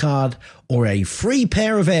 Gift card or a free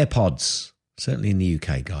pair of AirPods. Certainly in the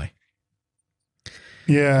UK, Guy.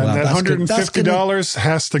 Yeah, well, that $150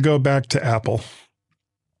 has to go back to Apple.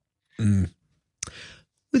 With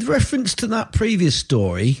reference to that previous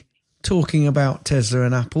story, talking about Tesla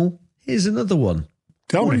and Apple, here's another one.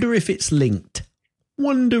 Wonder if it's linked.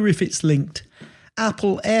 Apple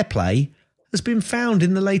AirPlay has been found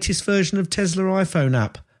in the latest version of Tesla iPhone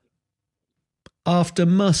app after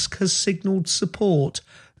Musk has signalled support.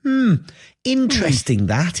 Interesting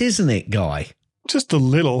that, isn't it, Guy? Just a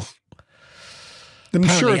little. I'm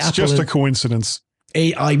sure it's just a coincidence.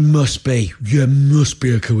 I must be. There must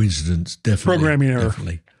be a coincidence. Definitely. Programming error.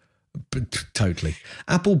 Definitely. Totally.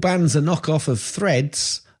 Apple bans a knockoff of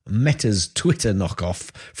Threads, Meta's Twitter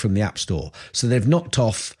knockoff, from the App Store. So they've knocked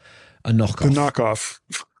off a knockoff. The knockoff.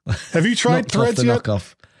 Have you tried Threads yet?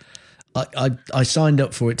 Knockoff. I signed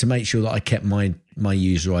up for it to make sure that I kept my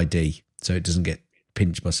user ID so it doesn't get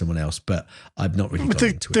pinched by someone else, but I've not really got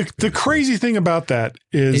into it. The crazy thing about that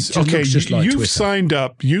is, okay, you've signed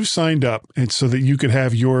up, and so that you could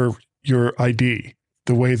have your ID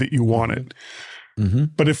the way that you want it. Mm-hmm.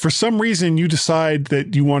 But if for some reason you decide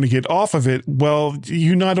that you want to get off of it, well,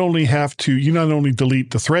 you not only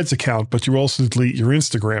delete the Threads account, but you also delete your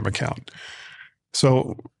Instagram account.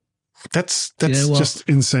 So that's just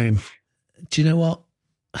insane. Do you know what?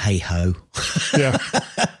 Hey ho. Yeah.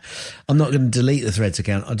 I'm not going to delete the Threads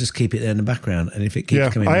account. I'll just keep it there in the background. And if it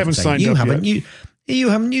keeps coming, I haven't signed up yet. You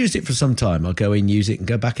haven't used it for some time. I'll go in, use it, and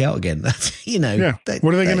go back out again. That's what are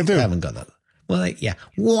they going to do? They haven't got that. Well,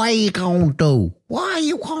 what are you going to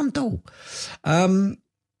do?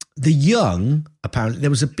 The young, apparently, there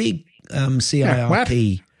was a big CIRP. What?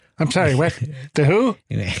 I'm sorry, what? The who?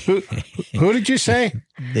 Who did you say?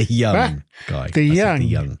 The young guy. The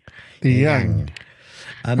young.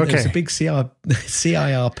 There was a big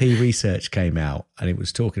CIRP research came out, and it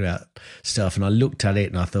was talking about stuff, and I looked at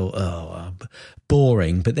it and I thought,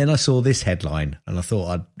 boring. But then I saw this headline and I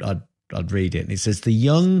thought I'd read it, and it says the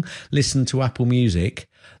young listen to Apple Music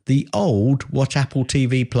The old Watch Apple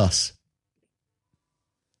TV Plus.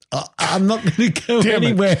 I'm not going to go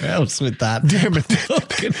anywhere else with that. Damn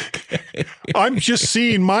it. I'm just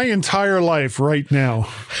seeing my entire life right now.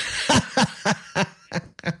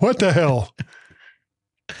 What the hell?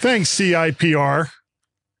 Thanks, CIPR.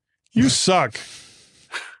 You suck.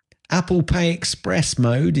 Apple Pay Express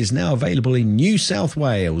mode is now available in New South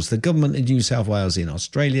Wales. The government of New South Wales in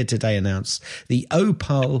Australia today announced the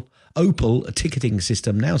Opal ticketing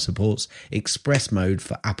system now supports Express mode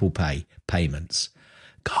for Apple Pay payments.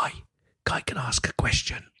 Guy, can I ask a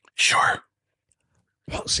question? Sure.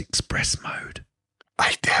 What's Express mode?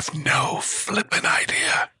 I have no flippin'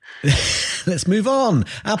 idea. Let's move on.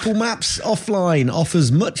 Apple Maps Offline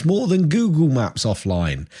offers much more than Google Maps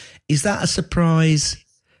Offline. Is that a surprise?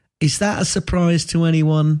 Is that a surprise to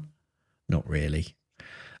anyone? Not really.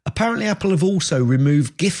 Apparently, Apple have also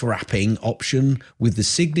removed gift wrapping option with the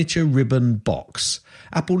signature ribbon box.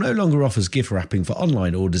 Apple no longer offers gift wrapping for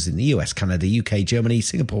online orders in the US, Canada, UK, Germany,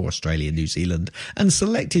 Singapore, Australia, New Zealand, and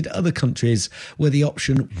selected other countries where the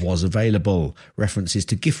option was available. References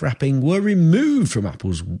to gift wrapping were removed from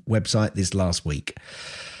Apple's website this last week.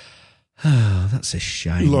 Oh, that's a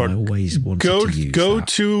shame. Look, I always wanted to use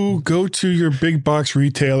that. Go to your big box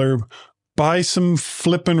retailer, buy some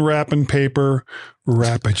flippin' wrapping paper,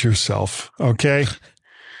 wrap it yourself, okay?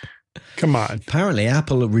 Come on. Apparently,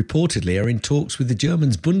 Apple reportedly are in talks with the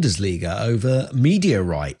German's Bundesliga over media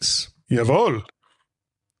rights. Jawohl.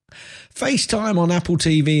 FaceTime on Apple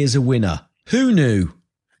TV is a winner. Who knew?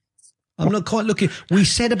 I'm not quite looking. We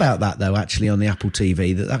said about that, though, actually, on the Apple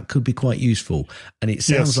TV, that could be quite useful. And it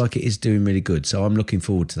sounds like it is doing really good. So I'm looking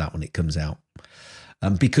forward to that when it comes out.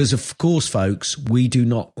 Because, of course, folks, we do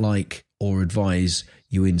not like or advise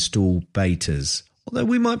you install betas. Although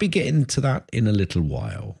we might be getting to that in a little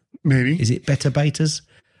while. Maybe. Is it better betas?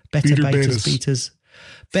 Better betas?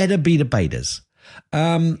 Better beta betas.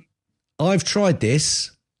 I've tried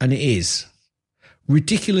this, and it is.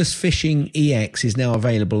 Ridiculous Fishing EX is now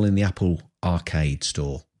available in the Apple Arcade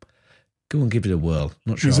store. Go and give it a whirl.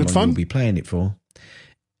 Not sure how long you'll be playing it for.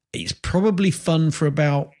 It's probably fun for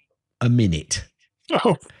about a minute.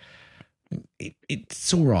 Oh.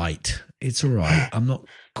 It's all right. It's all right. I'm not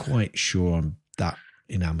quite sure I'm that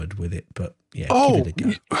enamored with it, but yeah, give it a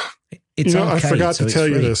go. It's arcade, I forgot to tell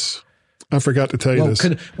you this.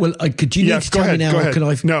 Could you need to tell me now? Or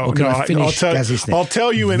can I finish Gaz's thing? I'll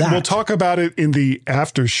tell you, and we'll talk about it in the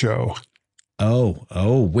after show.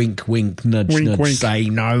 Oh, wink, wink, nudge, wink, nudge. Wink. Say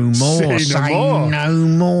no more. Say no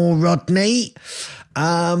more, Rodney.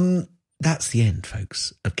 That's the end,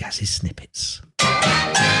 folks, of Gaz's snippets.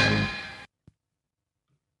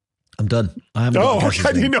 I'm done. I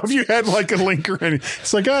didn't know if you had like a link or anything.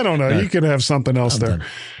 It's like, I don't know. No, you could have something else there.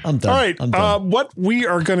 I'm done. All right. I'm done. What we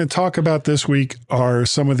are going to talk about this week are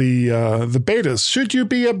some of the betas. Should you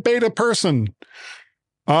be a beta person?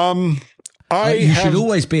 You should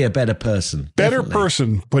always be a better person. Better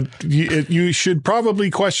person, but you should probably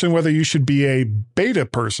question whether you should be a beta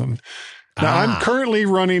person. Now, I'm currently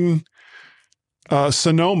running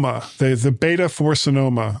Sonoma, the beta for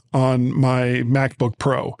Sonoma on my MacBook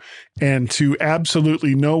Pro. And to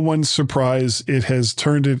absolutely no one's surprise, it has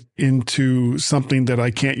turned it into something that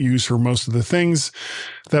I can't use for most of the things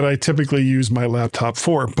that I typically use my laptop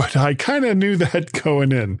for. But I kind of knew that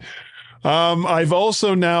going in. I've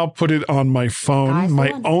also now put it on my phone,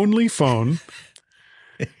 my only phone.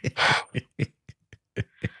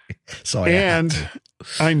 Sorry. And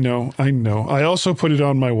I know. I also put it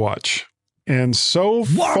on my watch. And so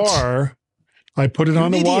far, I put it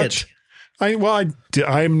on the watch.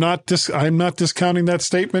 I'm not discounting that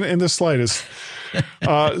statement in the slightest.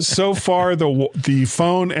 So far, the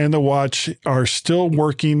phone and the watch are still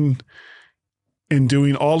working and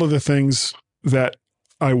doing all of the things that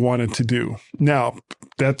I wanted to do. Now,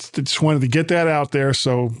 just wanted to get that out there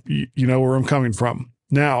so you know where I'm coming from.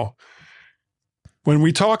 Now, when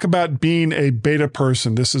we talk about being a beta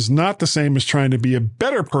person, this is not the same as trying to be a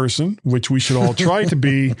better person, which we should all try to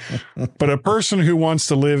be, but a person who wants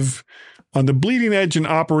to live on the bleeding edge in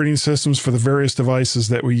operating systems for the various devices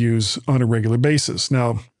that we use on a regular basis.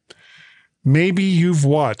 Now, maybe you've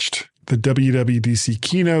watched the WWDC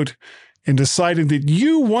keynote and decided that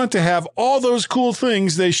you want to have all those cool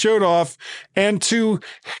things they showed off, and to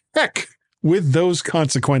heck with those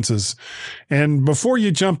consequences. And before you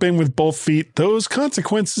jump in with both feet, those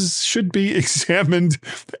consequences should be examined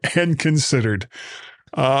and considered.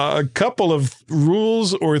 A couple of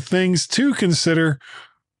rules or things to consider.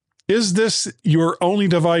 Is this your only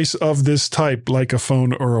device of this type, like a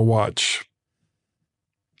phone or a watch?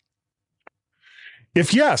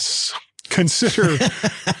 If yes, consider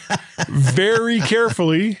very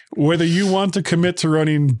carefully whether you want to commit to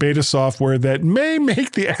running beta software that may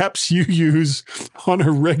make the apps you use on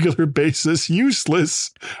a regular basis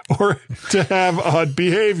useless or to have odd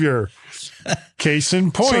behavior. Case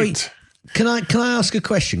in point. Sorry, can I ask a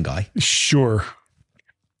question, Guy? Sure.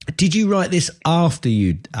 Did you write this after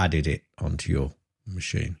you'd added it onto your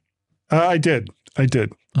machine? I did. Oh.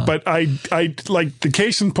 But I like the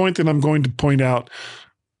case in point that I'm going to point out,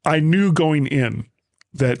 I knew going in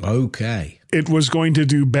that it was going to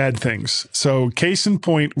do bad things. So case in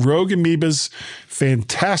point, Rogue Amoeba's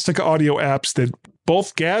fantastic audio apps that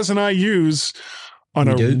both Gaz and I use on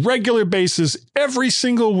a regular basis every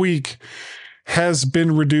single week has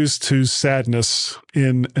been reduced to sadness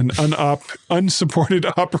in an unsupported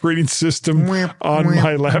operating system on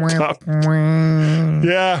my laptop.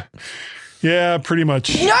 Yeah, pretty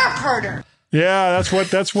much. Nerf herder. Yeah,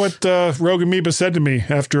 that's what Rogue Amoeba said to me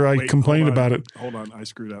after I complained about it. Hold on, I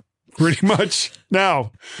screwed up. Pretty much.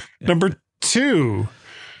 Now, number 2,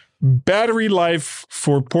 battery life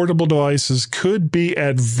for portable devices could be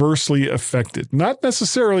adversely affected. Not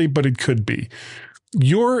necessarily, but it could be.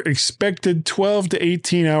 Your expected 12 to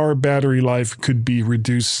 18 hour battery life could be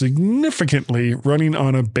reduced significantly running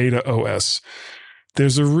on a beta OS.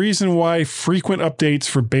 There's a reason why frequent updates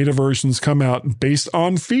for beta versions come out based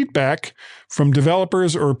on feedback from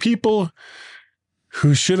developers or people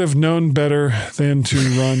who should have known better than to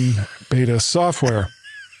run beta software.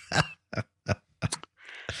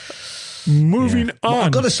 Moving on. Well,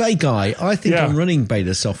 I've got to say, Guy, I think I'm running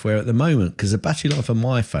beta software at the moment because the battery life on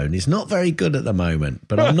my phone is not very good at the moment,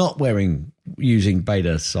 but I'm not using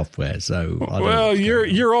beta software. So I don't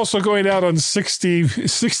you're also going out on 60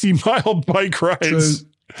 mile bike rides.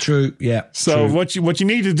 True. Yeah. So what you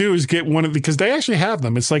need to do is get one of because they actually have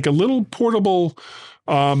them. It's like a little portable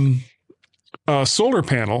solar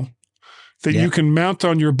panel that you can mount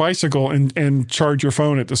on your bicycle and charge your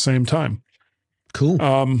phone at the same time. Cool.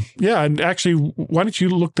 And actually, why don't you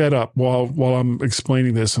look that up while I'm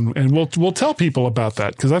explaining this, and we'll tell people about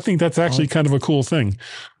that because I think that's actually kind of a cool thing.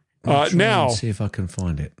 Now, see if I can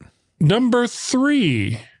find it. Number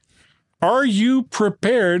 3, are you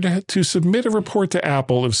prepared to submit a report to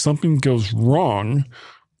Apple if something goes wrong,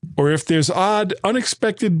 or if there's odd,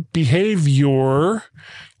 unexpected behavior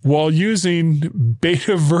while using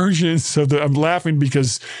beta versions of I'm laughing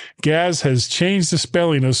because Gaz has changed the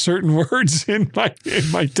spelling of certain words in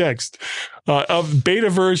my text of beta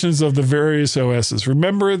versions of the various OSs.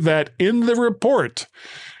 Remember that in the report,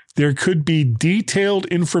 there could be detailed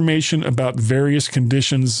information about various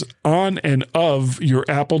conditions on and of your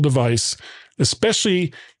Apple device,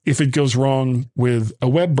 especially if it goes wrong with a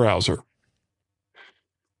web browser.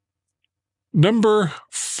 Number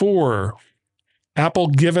 4, Apple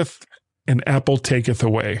giveth and Apple taketh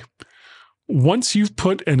away. Once you've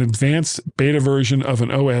put an advanced beta version of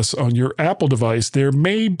an OS on your Apple device, there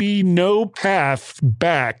may be no path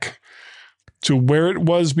back to where it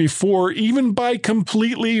was before, even by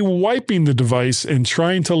completely wiping the device and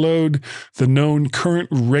trying to load the known current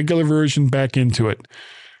regular version back into it.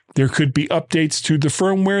 There could be updates to the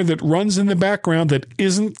firmware that runs in the background that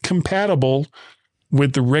isn't compatible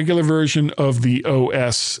with the regular version of the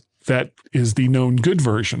OS that is the known good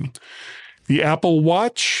version. The Apple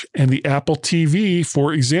Watch and the Apple TV,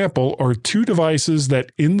 for example, are 2 devices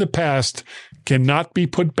that in the past cannot be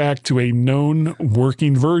put back to a known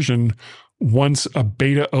working version once a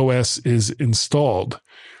beta OS is installed.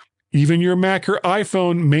 Even your Mac or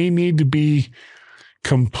iPhone may need to be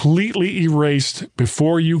completely erased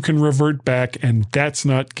before you can revert back, and that's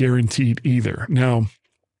not guaranteed either. Now,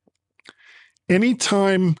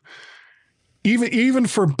 anytime, even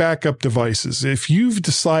for backup devices, if you've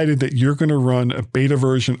decided that you're going to run a beta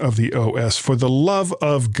version of the OS, for the love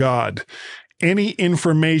of God, any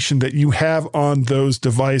information that you have on those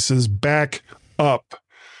devices, back up,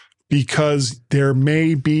 because there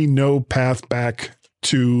may be no path back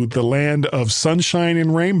to the land of sunshine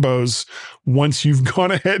and rainbows once you've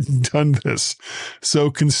gone ahead and done this. So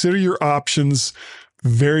consider your options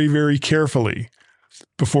very, very carefully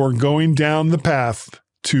before going down the path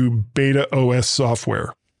to beta OS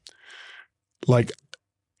software. Like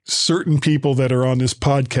certain people that are on this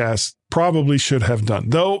podcast probably should have done.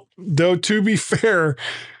 Though to be fair,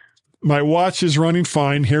 my watch is running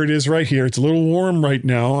fine. Here it is right here. It's a little warm right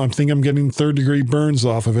now. I think I'm getting 3rd-degree burns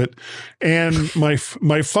off of it. And my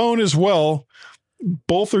phone as well.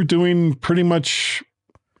 Both are doing pretty much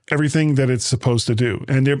everything that it's supposed to do.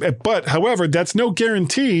 But however, that's no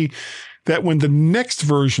guarantee that when the next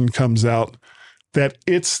version comes out, that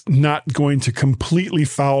it's not going to completely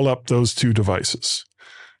foul up those 2 devices.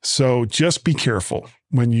 So just be careful.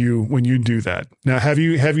 when you do that. Now, have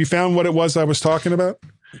you found what it was I was talking about?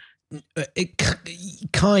 It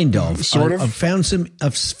kind of. Sort of. I've found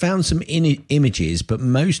some images, but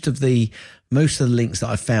most of the links that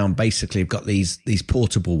I've found basically have got these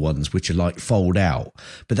portable ones which are like fold out.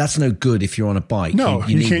 But that's no good if you're on a bike. No,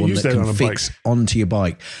 you need can't one use that that can on a fix bike. onto your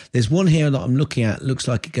bike. There's one here that I'm looking at. Looks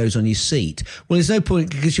like it goes on your seat. Well, there's no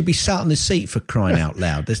point because you'll be sat on the seat for crying out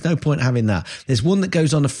loud. There's no point having that. There's one that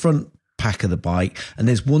goes on the front pack of the bike, and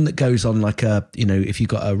there's one that goes on like a, if you've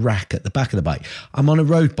got a rack at the back of the bike. I'm on a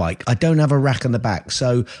road bike. I don't have a rack on the back,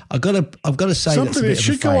 so I've got to say something that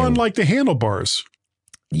should go on like the handlebars.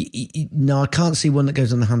 No, I can't see one that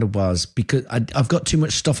goes on the handlebars because I've got too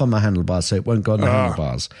much stuff on my handlebars, so it won't go on the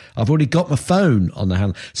handlebars. I've already got my phone on the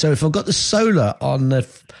handle, so if I've got the solar on the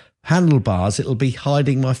handlebars, it'll be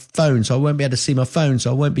hiding my phone, so I won't be able to see my phone,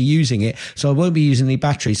 so I won't be using it, so I won't be using the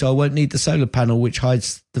battery, so I won't need the solar panel which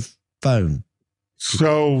hides the phone.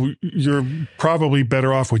 So you're probably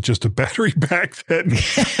better off with just a battery pack then.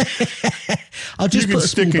 I'll just put a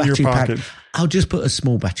small battery pack. I'll just put a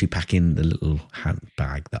small battery pack in the little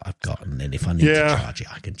handbag that I've got, and then if I need to charge it,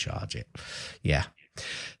 I can charge it. Yeah.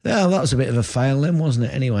 Well, that was a bit of a fail then, wasn't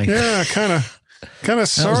it? Anyway. Yeah, kind of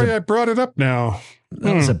sorry I brought it up now.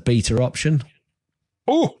 That was a beta option.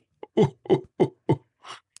 Oh,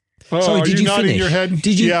 sorry, did you nodding finish? Your head?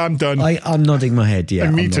 Did you? Yeah, I'm done. I'm nodding my head.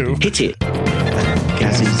 Yeah, me too. Hit it.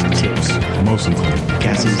 Gaz's tips. Mostly.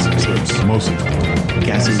 Gaz's tips. Mostly.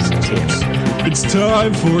 Gaz's tips. It's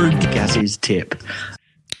time for Gaz's tip.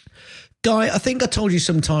 Guy, I think I told you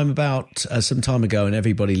some time ago, and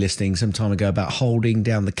everybody listening some time ago, about holding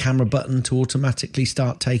down the camera button to automatically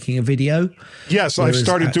start taking a video. Yes, I've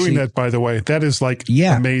started doing that, by the way. That is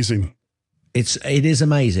amazing. It is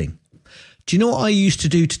amazing. Do you know what I used to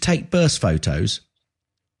do to take burst photos?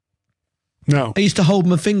 No. I used to hold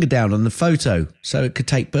my finger down on the photo so it could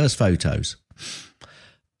take burst photos.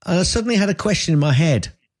 And I suddenly had a question in my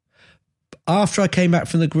head. After I came back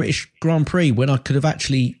from the British Grand Prix, when I could have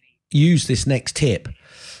actually used this next tip,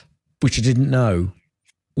 which I didn't know,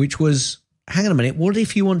 which was, hang on a minute, what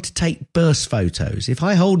if you want to take burst photos? If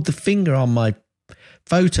I hold the finger on my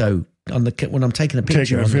photo when I'm taking a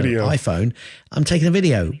picture on the iPhone, I'm taking a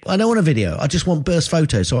video. I don't want a video. I just want burst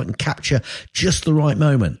photos so I can capture just the right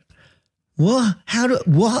moment. What?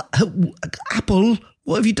 Apple,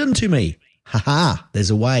 what have you done to me? Haha, there's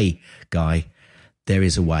a way, Guy. There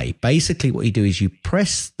is a way. Basically, what you do is you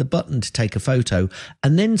press the button to take a photo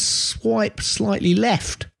and then swipe slightly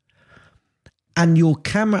left. And your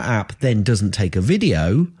camera app then doesn't take a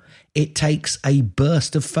video. It takes a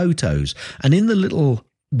burst of photos. And in the little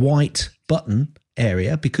white button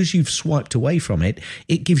area, because you've swiped away from it,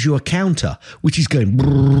 it gives you a counter, which is going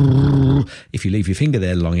brrrr. If you leave your finger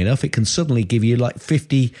there long enough, it can suddenly give you like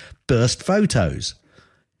 50 burst photos.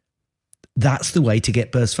 That's the way to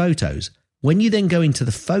get burst photos. When you then go into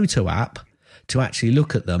the photo app to actually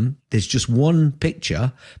look at them, there's just one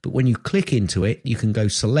picture, but when you click into it, you can go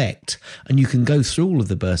select and you can go through all of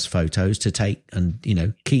the burst photos to take and,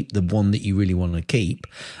 keep the one that you really want to keep.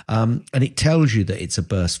 And it tells you that it's a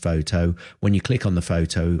burst photo when you click on the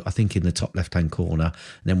photo, I think in the top left-hand corner.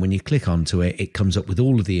 And then when you click onto it, it comes up with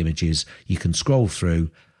all of the images. You can scroll through,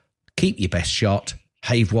 keep your best shot.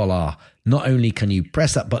 Hey, voila. Not only can you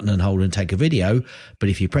press that button and hold and take a video, but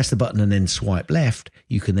if you press the button and then swipe left,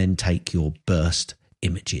 you can then take your burst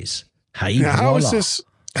images. Hey, now, voila.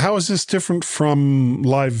 How is this different from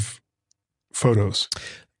live photos?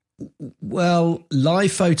 Well,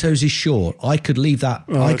 live photos is short. I could leave that.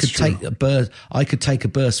 I could take a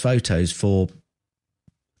burst photos for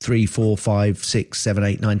 3, 4, 5, 6, 7,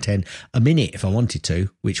 8, 9, 10 a minute if I wanted to,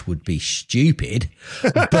 which would be stupid.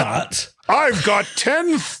 But I've got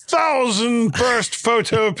 10,000 burst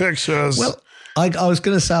photo pictures. Well, I was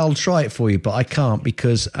going to say I'll try it for you, but I can't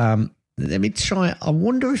because let me try it. I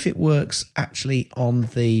wonder if it works actually on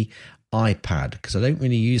the iPad because I don't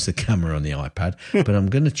really use the camera on the iPad, but I'm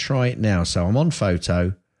going to try it now. So I'm on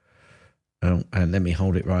photo. And let me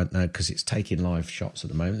hold it right now because it's taking live shots at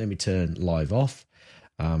the moment. Let me turn live off.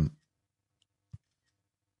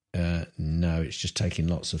 No, it's just taking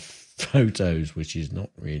lots of photos, which is not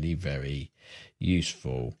really very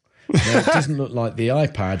useful. No, it doesn't look like the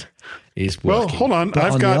iPad is working. Well, hold on.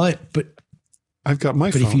 I've got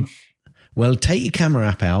my phone. Take your camera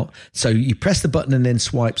app out. So you press the button and then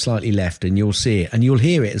swipe slightly left and you'll see it and you'll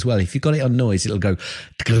hear it as well. If you've got it on noise, it'll go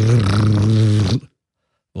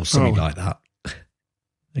or something like that.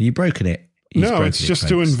 Have you broken it? No, it's just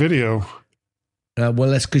doing video.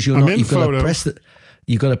 Well, that's because you're not. You've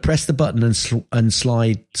got to press the button and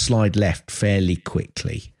slide left fairly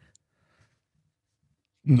quickly.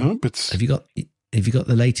 No, but have you got? Have you got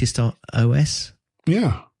the latest OS?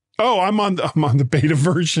 Yeah. Oh, I'm on the beta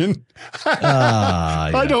version.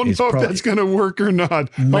 I don't know if that's going to work or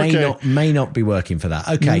not. May not be working for that.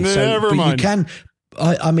 Okay, Never mind. You can.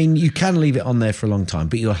 I mean, you can leave it on there for a long time,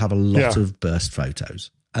 but you'll have a lot of burst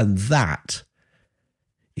photos, and that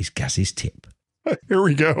is Gaz's tip. Here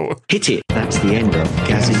we go. Hit it. That's the end of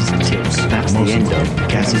Gaz's tips. That's the end of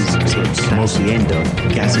Gaz's tips. That's the end of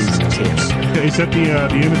Gaz's tips. Is that the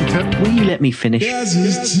end of the tip? Will you let me finish?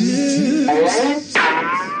 Gaz's tips.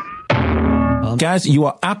 Gaz, you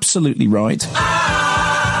are absolutely right.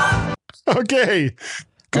 Okay.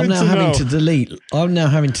 I'm now having to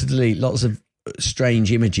delete lots of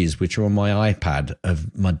strange images which are on my iPad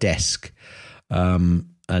of my desk, and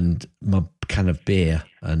my can of beer.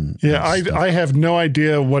 And I have no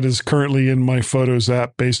idea what is currently in my Photos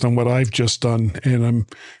app based on what I've just done, and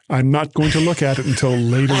I'm not going to look at it until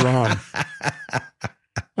later on.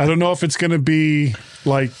 I don't know if it's going to be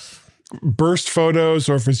like burst photos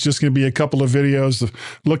or if it's just going to be a couple of videos of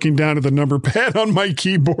looking down at the number pad on my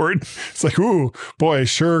keyboard. It's like, ooh, boy,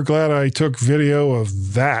 sure glad I took video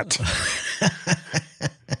of that.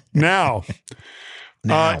 Now,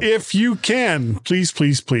 if you can, please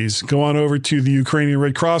go on over to the Ukrainian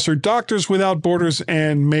Red Cross or Doctors Without Borders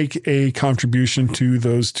and make a contribution to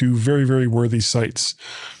those two very, very worthy sites.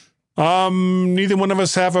 Neither one of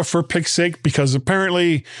us have a for pick's sake because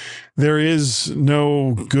apparently there is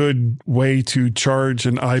no good way to charge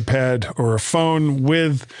an iPad or a phone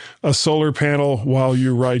with a solar panel while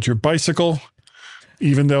you ride your bicycle.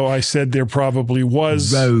 Even though I said there probably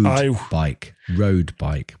was. Road bike.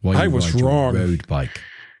 I was wrong. Road bike.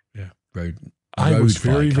 Yeah. I was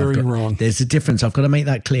very, very wrong. There's a difference. I've got to make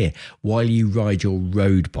that clear. While you ride your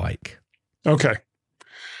road bike. Okay.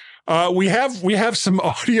 We have some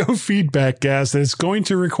audio feedback, Gaz, that is going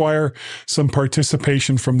to require some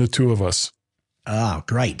participation from the two of us. Ah,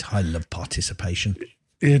 great. I love participation.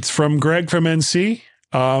 It's from Greg from NC.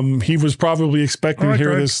 He was probably expecting to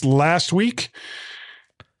hear this last week,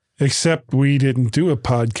 except we didn't do a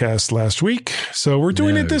podcast last week. So we're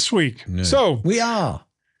doing it this week. No. So we are.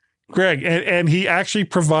 Greg, and he actually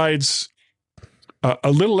provides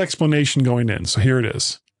a little explanation going in. So here it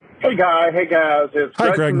is. Hey, guys. It's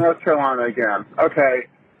Greg from North Carolina again. Okay.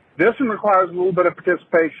 This one requires a little bit of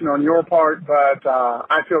participation on your part, but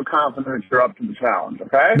I feel confident you're up to the challenge,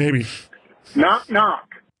 okay? Maybe. Knock, knock.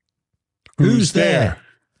 Who's there?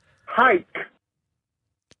 Hike.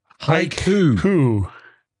 Hike who? Who?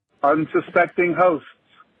 Unsuspecting hosts.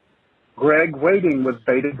 Greg waiting with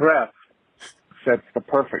bated breath. Sets the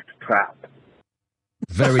perfect trap.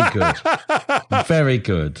 Very good. Very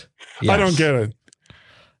good. Yes. I don't get it.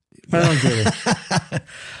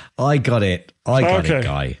 I got it. I got it,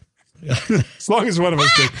 Guy. As long as one of us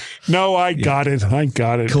did. No, I got it.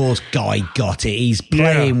 Of course, Guy got it. He's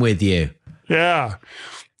playing with you. Yeah.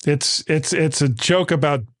 It's a joke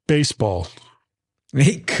about baseball.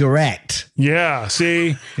 Correct. Yeah.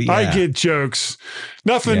 See, I get jokes.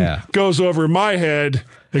 Nothing goes over my head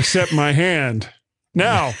except my hand.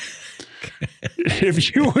 Now,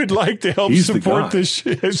 if you would like to help support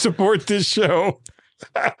this show,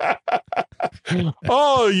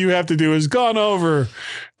 all you have to do is gone over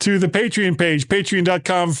to the Patreon page,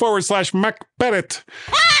 patreon.com/MacBennett.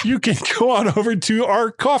 You can go on over to our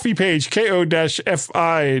coffee page,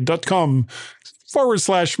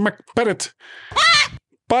 ko-fi.com/MacBennett.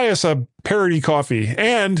 Buy us a parody coffee.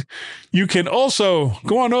 And you can also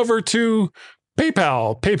go on over to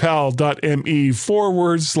PayPal,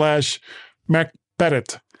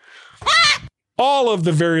 paypal.me/MacBennett. All of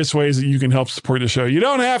the various ways that you can help support the show. You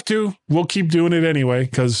don't have to. We'll keep doing it anyway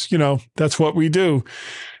because, that's what we do.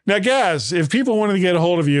 Now, Gaz, if people wanted to get a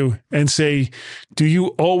hold of you and say, do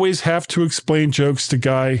you always have to explain jokes to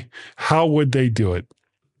Guy? How would they do it?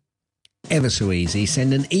 Ever so easy.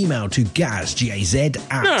 Send an email to Gaz, G-A-Z, at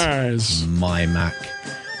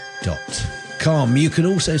mymac.com. You can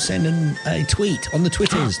also send a tweet on the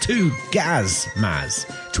Twitters to GazMaz,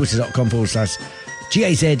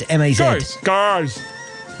 twitter.com/GAZMAZ. Guys.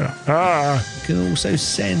 You can also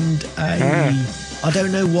send I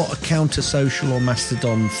don't know what a counter social or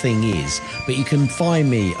Mastodon thing is, but you can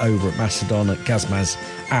find me over at Mastodon at gazmaz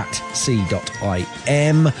at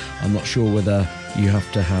c.im. I'm not sure whether you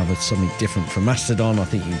have to have something different from Mastodon. I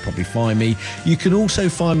think you can probably find me. You can also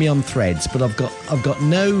find me on Threads, but I've got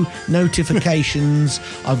no notifications.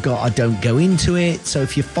 I don't go into it. So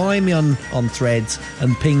if you find me on Threads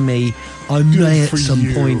and ping me, I may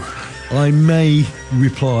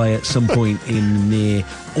reply at some point in the near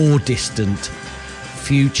or distant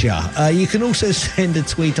future. You can also send a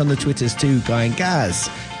tweet on the Twitters to Guy and Gaz.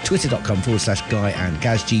 Twitter.com/Guy and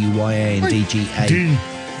Gaz, GUYANDGAZ.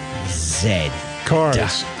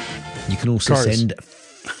 Cars. You can also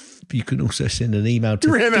send an email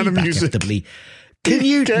to feedback. Can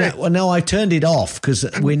you? No, I turned it off because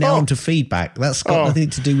we're now onto feedback. That's got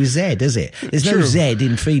nothing to do with Z, is it? There's no Z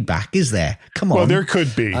in feedback, is there? Come on. Well, there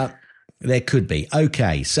could be. There could be.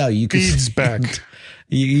 Okay, so you can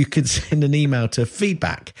you could send an email to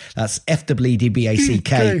feedback. That's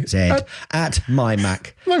FWDBACKZ at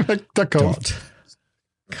mymac.com.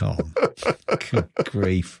 Good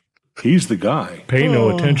grief. He's the guy. Pay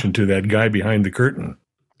no attention to that guy behind the curtain.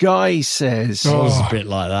 Guy says. It was a bit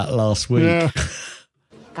like that last week. Yeah.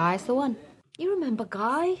 Guy's the one. You remember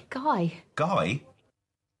Guy? Guy?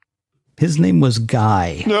 His name was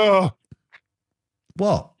Guy. No.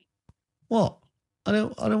 What? I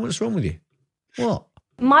don't know what's wrong with you. What?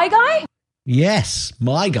 My guy? Yes,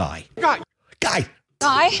 my guy. Guy. Guy.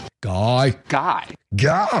 Guy. Guy. Guy.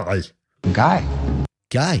 Guy. Guy.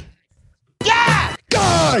 Guy. Yeah!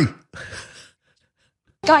 Guy.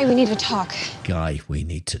 Guy, we need to talk. Guy, we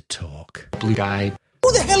need to talk. Blue guy.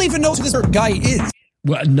 Who the hell even knows who this guy is?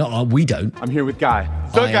 Well, no, we don't. I'm here with Guy.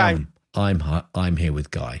 The guy. I'm here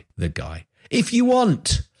with Guy, the guy. If you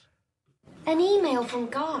want An email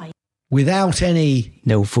from Guy. without any,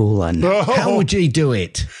 No fooling. how would you do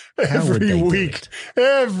it? How would they do it?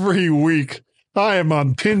 Every week, I am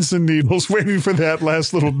on pins and needles waiting for that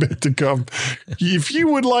last little bit to come. If you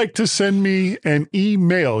would like to send me an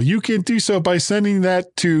email, you can do so by sending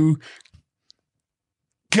that to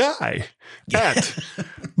Guy at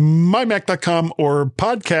mymac.com or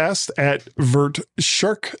podcast at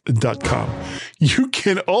vertshark.com. You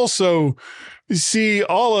can also see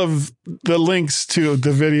all of the links to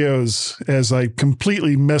the videos as I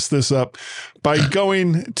completely mess this up by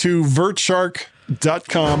going to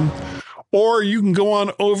vertshark.com, or you can go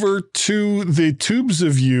on over to the Tubes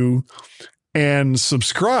of You and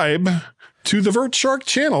subscribe to the Vert Shark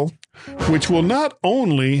channel, which will not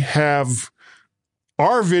only have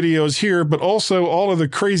our videos here, but also all of the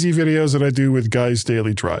crazy videos that I do with Guy's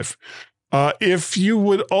Daily Drive. If you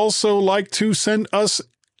would also like to send us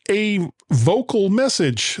a vocal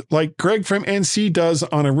message like Greg from NC does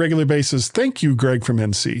on a regular basis, thank you, Greg from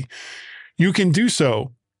NC. You can do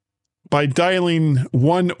so by dialing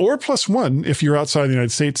 1 or +1 if you're outside the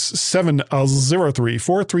United States,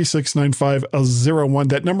 703-436-9501.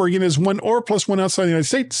 That number again is 1 or +1 outside the United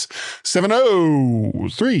States,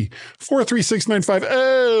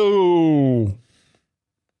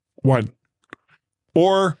 703-436-9501.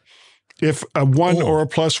 Or if a 1 or a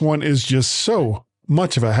 +1 is just so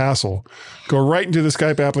much of a hassle, go right into the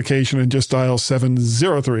Skype application and just dial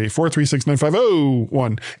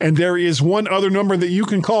 703-436-9501. And there is one other number that you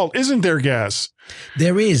can call, isn't there, Gaz?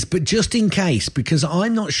 There is, but just in case, because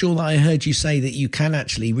I'm not sure that I heard you say that you can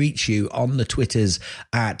actually reach you on the Twitters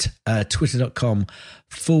at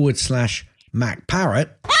twitter.com/MacParrot.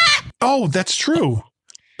 Oh, that's true.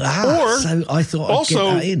 Or so I thought I'd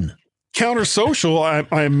also get that in. Counter Social,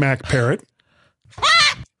 I'm Mac Parrot.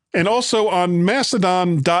 And also on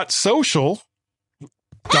mastodon.social,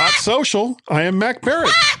 I am Mac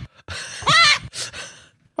Parrot.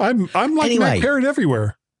 I'm like Mac Parrot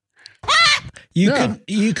everywhere. You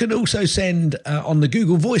can also send on the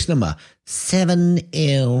Google Voice number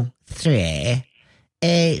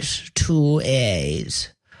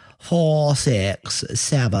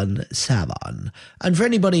 703-828-4677. And for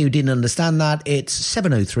anybody who didn't understand that, it's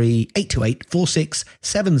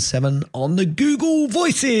 703-828-4677 on the Google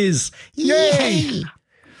Voices. Yay!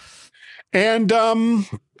 And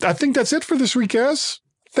I think that's it for this week, guys.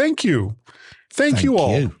 Thank you. Thank you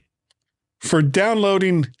all for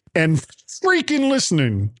downloading and freaking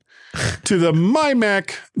listening to the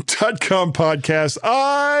MyMac.com podcast.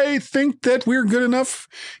 I think that we're good enough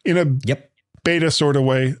in a beta sort of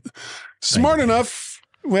way. Smart enough,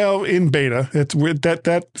 well, in beta. That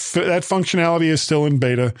functionality is still in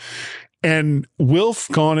beta. And Wilf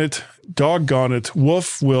gone it, doggone it,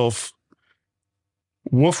 woof, Wilf.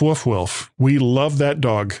 Woof, woof, Wilf. We love that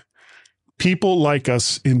dog. People like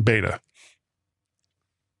us in beta.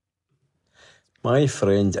 My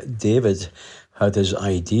friend David had his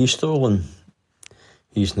ID stolen.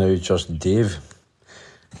 He's now just Dave.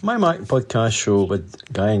 My Mac Podcast show with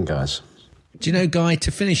Guy and Gaz. Do you know, Guy,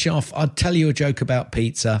 to finish off, I'd tell you a joke about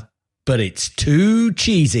pizza, but it's too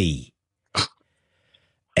cheesy.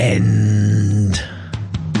 End.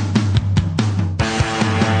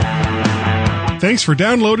 Thanks for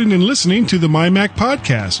downloading and listening to the MyMac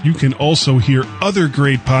Podcast. You can also hear other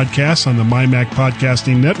great podcasts on the MyMac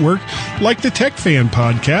Podcasting Network, like the Tech Fan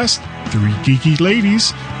Podcast, Three Geeky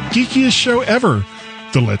Ladies, Geekiest Show Ever,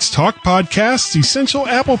 the Let's Talk Podcast, Essential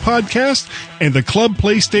Apple Podcast, and the Club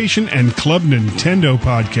PlayStation and Club Nintendo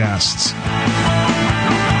Podcasts.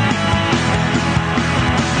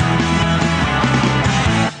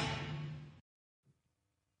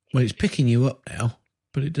 Well, it's picking you up now,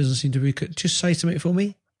 but it doesn't seem to be. Just say something for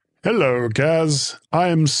me. Hello, Gaz. I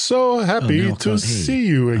am so happy to see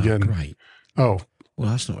you again. Oh, great. Oh. Well,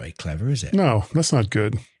 that's not very clever, is it? No, that's not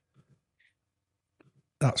good.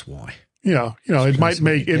 That's why. Yeah, it might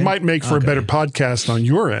make for a better podcast on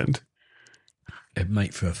your end. It'd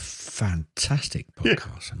make for a fantastic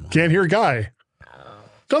podcast. Yeah. Can't hear Guy.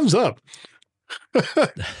 Thumbs up.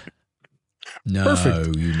 No,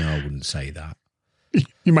 perfect. I wouldn't say that.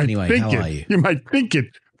 You might anyway, think how it. Are you? You might think it,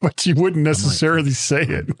 but you wouldn't necessarily say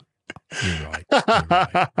it. You're right.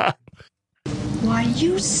 Why,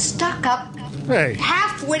 you stuck up,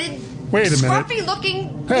 half-witted,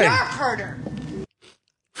 scruffy-looking nerf herder.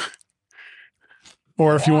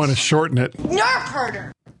 Or if you want to shorten it, nerf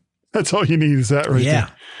herder. That's all you need, is that right there?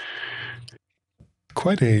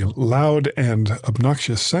 Quite a loud and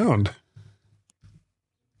obnoxious sound.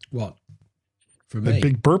 What? For me? That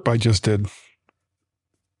big burp I just did.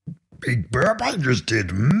 Big burp I just did.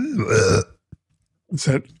 It's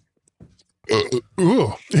that,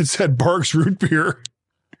 it's that Barks root beer.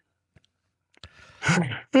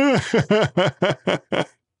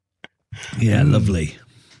 Yeah, lovely.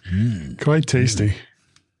 Quite tasty.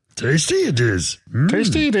 Tasty it is.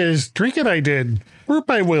 Tasty it is. Drink it I did. Burp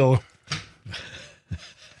I will.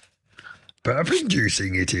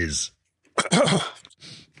 Burp-inducing it is.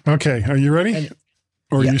 Okay, are you ready?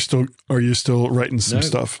 Or are you still writing some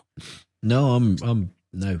stuff? No, I'm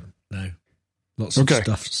no. Lots of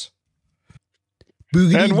stuffs.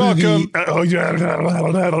 Boogity, and welcome.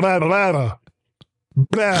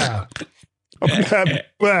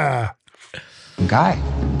 Guy.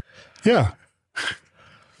 Yeah.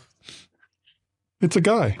 It's a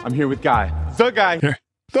guy. I'm here with Guy. The guy. Here.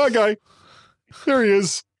 The guy. There he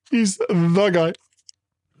is. He's the guy.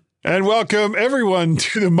 And welcome everyone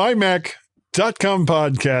to the MyMac.com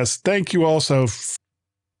podcast. Thank you also.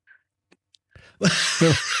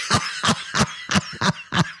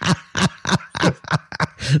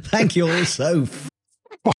 Thank you also.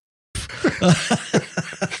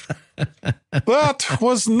 That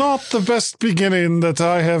was not the best beginning that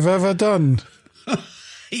I have ever done.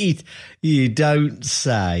 You don't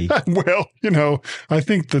say. Well, I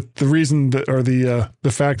think that the reason that, or the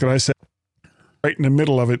fact that I said right in the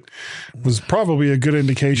middle of it was probably a good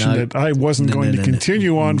indication that I wasn't going to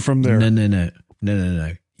continue on from there.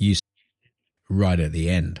 No. You right at the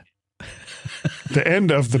end. The end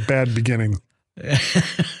of the bad beginning.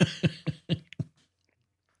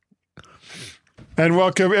 And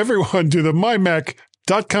welcome everyone to the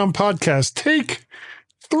MyMac.com podcast. Take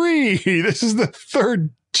 3. This is the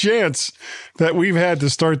third chance that we've had to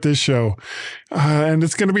start this show. And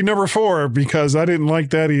it's going to be number 4 because I didn't like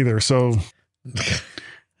that either. So,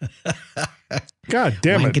 God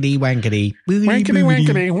damn it. Wankety, wankety. Boogity, wankety,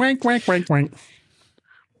 wankety. Wank, wank, wank, wank.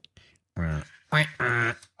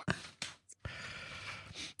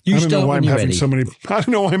 You I don't know why I'm having ready. so many. I don't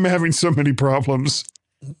know why I'm having so many problems.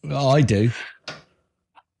 Oh, I do.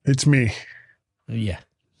 It's me. Yeah.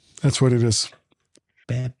 That's what it is.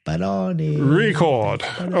 Pepperoni. Record.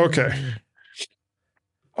 Okay.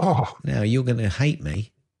 Oh. Now you're going to hate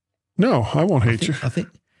me. No, I won't hate you. I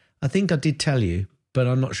think I did tell you, but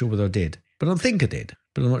I'm not sure whether I did. But I think I did.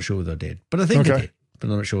 But I'm not sure whether I did. But I think I did. But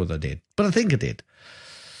I'm not sure whether I did. But I think I did.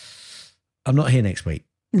 I'm not here next week.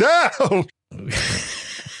 No.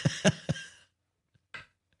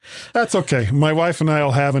 That's okay. My wife and I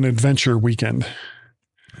will have an adventure weekend.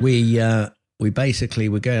 We basically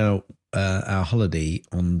we're going our holiday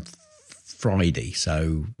on Friday,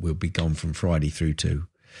 so we'll be gone from Friday through to.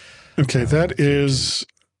 Okay, that is.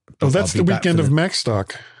 That's the weekend of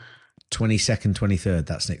MacStock. 22nd, 23rd.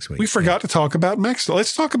 That's next week. We forgot to talk about MacStock.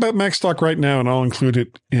 Let's talk about MacStock right now, and I'll include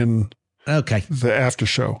it in the after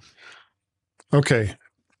show. Okay,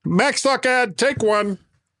 MacStock ad. Take 1.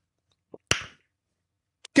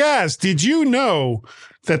 Guys, did you know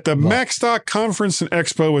that the MacStock Conference and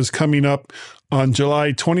Expo is coming up on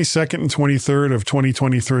July 22nd and 23rd of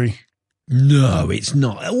 2023? No, it's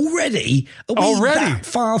not. Already? Are we Already? that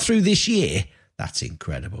far through this year? That's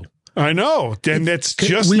incredible. I know. And it's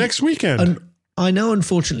just next weekend. I know,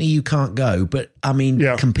 unfortunately, you can't go, but I mean,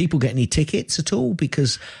 can people get any tickets at all?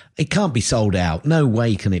 Because it can't be sold out. No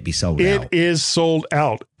way can it be sold out. It is sold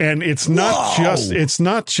out, and it's not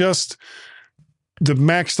just the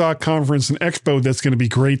MacStock Conference and Expo that's going to be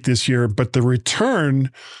great this year, but the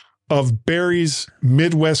return of Barry's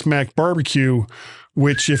Midwest Mac Barbecue,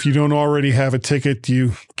 which if you don't already have a ticket,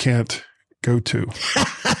 you can't go to.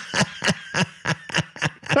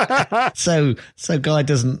 So Guy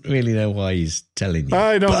doesn't really know why he's telling you.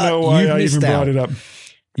 I don't know why I even brought it up.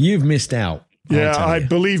 You've missed out. Yeah,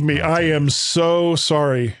 believe me, I am so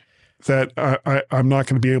sorry that I'm not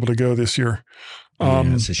going to be able to go this year.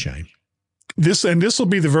 It's a shame. This will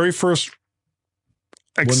be the very first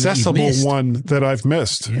accessible one that I've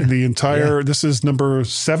missed. Yeah. The entire, this is number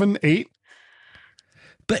 7, 8.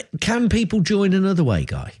 But can people join another way,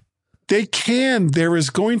 Guy? They can. There is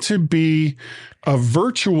going to be a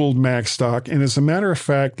virtual MacStock. And as a matter of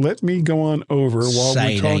fact, let me go on over while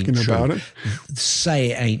we're talking about it.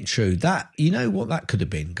 Say it ain't true. That, you know what that could have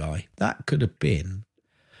been, Guy? That could have been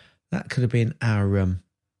our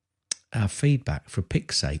feedback for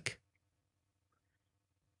pick's sake.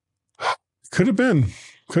 Could have been.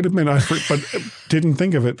 But didn't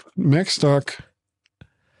think of it. MacStock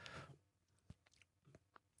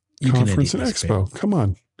Conference and Expo. Come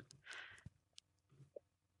on.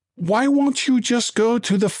 Why won't you just go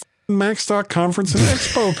to the MacStock Conference and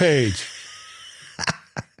Expo page?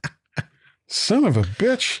 Son of a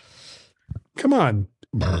bitch. Come on.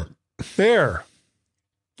 There.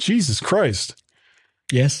 Jesus Christ.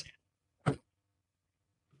 Yes.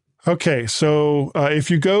 Okay, so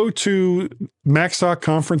if you go to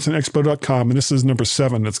MacStockConferenceandExpo.com, and this is number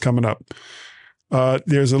 7 that's coming up,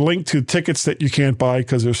 there's a link to tickets that you can't buy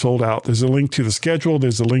because they're sold out. There's a link to the schedule.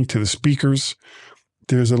 There's a link to the speakers.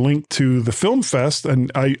 There's a link to the Film Fest,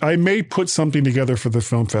 and I may put something together for the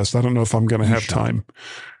Film Fest. I don't know if I'm going to have time.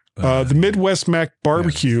 The Midwest Mac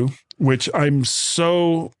Barbecue, which I'm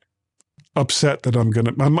so upset that I'm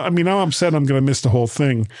upset I'm going to miss the whole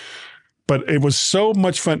thing. But it was so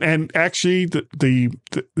much fun. And actually, the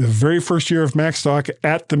very first year of MacStock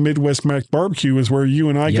at the Midwest Mac Barbecue is where you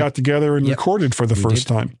and I got together and recorded for the first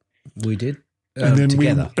time. We did. And then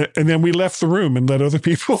together. we left the room and let other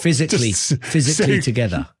people physically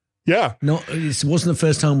together. Yeah. It wasn't the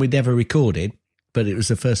first time we'd ever recorded, but it was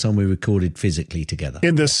the first time we recorded physically together.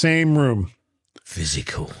 In the same room.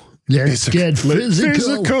 Physical. Let's get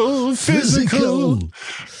physical.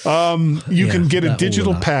 You can get a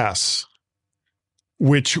digital pass,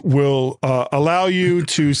 which will allow you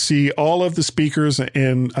to see all of the speakers.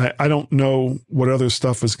 And I don't know what other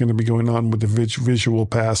stuff is going to be going on with the visual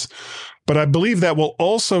pass, but I believe that will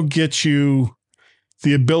also get you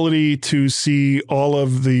the ability to see all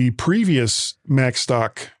of the previous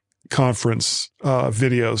MacStock conference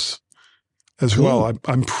videos as well.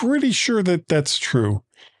 I'm pretty sure that that's true.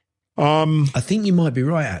 I think you might be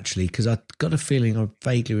right, actually, because I've got a feeling I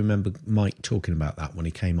vaguely remember Mike talking about that when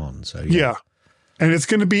he came on. So yeah. And it's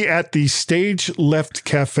going to be at the Stage Left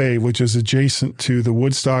Cafe, which is adjacent to the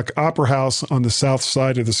Woodstock Opera House on the south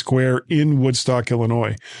side of the square in Woodstock,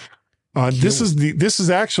 Illinois. This is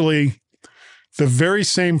actually the very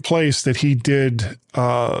same place that he did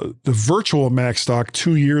the virtual MacStock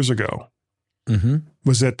 2 years ago. Mm-hmm.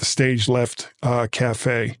 Was at the Stage Left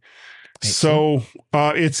Cafe. So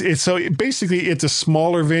it's basically a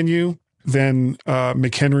smaller venue than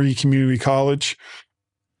McHenry Community College.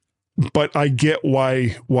 But I get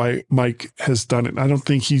why Mike has done it. I don't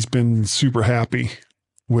think he's been super happy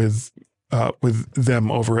with them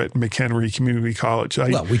over at McHenry Community College.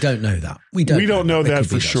 We don't know that. We don't know that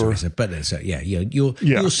for sure. But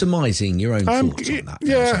you're surmising your own thoughts on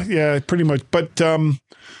that. Yeah, pretty much. But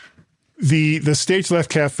the Stage Left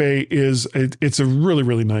Cafe it's a really,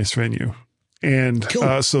 really nice venue. And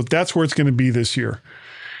cool. So that's where it's going to be this year.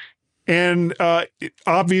 And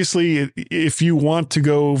obviously, if you want to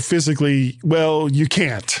go physically, well, you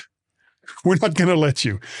can't. We're not going to let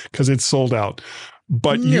you because it's sold out.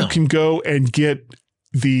 But you can go and get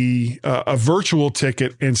a virtual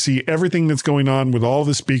ticket and see everything that's going on with all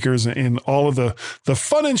the speakers and all of the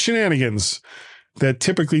fun and shenanigans that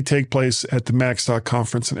typically take place at the MacStock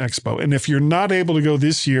Conference and Expo. And if you're not able to go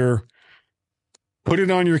this year, put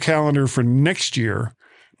it on your calendar for next year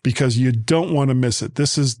because you don't want to miss it.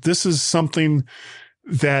 This is something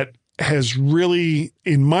that has really,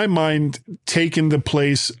 in my mind, taken the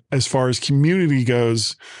place as far as community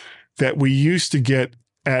goes that we used to get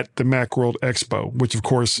at the Macworld Expo, which of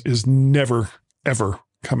course is never, ever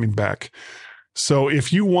coming back. So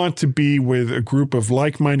if you want to be with a group of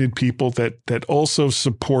like-minded people that also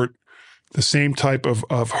support the same type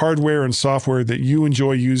of hardware and software that you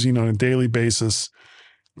enjoy using on a daily basis,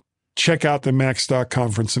 check out the MacStock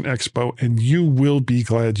Conference and Expo, and you will be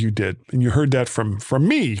glad you did. And you heard that from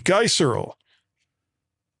me, Guy Searle.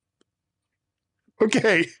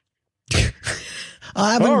 Okay.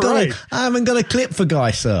 I haven't got a clip for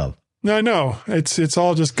Guy Searle. No. It's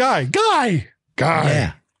all just Guy.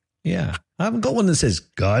 Yeah. I haven't got one that says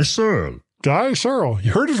Guy Searle. Guy Searle.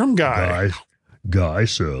 You heard it from Guy. Guy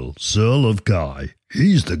Searle. Searle of Guy.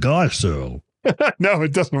 He's the Guy Searle. No,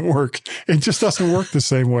 it doesn't work. It just doesn't work the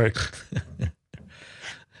same way.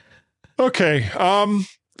 Okay.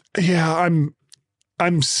 Yeah,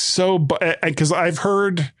 I'm so, because I've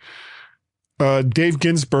heard Dave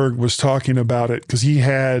Ginsburg was talking about it because he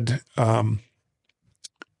had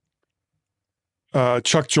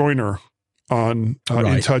Chuck Joyner on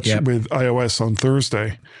In Touch with iOS on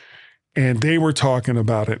Thursday, and they were talking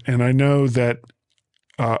about it. And I know that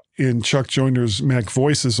in Chuck Joyner's Mac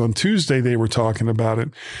Voices on Tuesday, they were talking about it.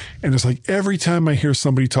 And it's like every time I hear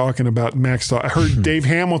somebody talking about MacStock, I heard Dave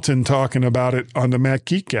Hamilton talking about it on the Mac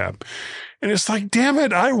Geek Gab. And it's like, damn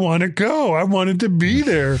it, I want to go. I wanted to be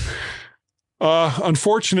there.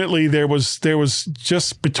 Unfortunately, there was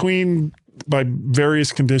just between by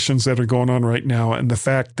various conditions that are going on right now and the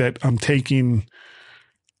fact that I'm taking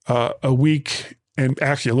a week and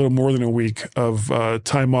actually a little more than a week of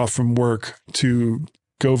time off from work to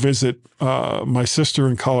go visit my sister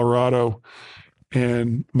in Colorado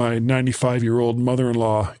and my 95-year-old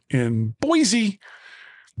mother-in-law in Boise.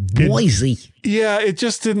 It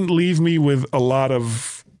just didn't leave me with a lot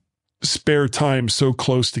of spare time so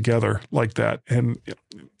close together like that. And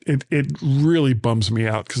it really bums me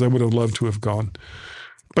out because I would have loved to have gone.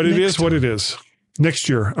 But it is what it is. Next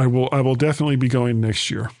year, I will definitely be going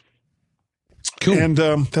next year. Cool. And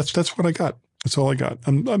that's what I got. That's all I got.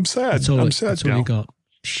 I'm sad. I'm sad. That's all you got.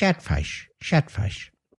 Shadfish.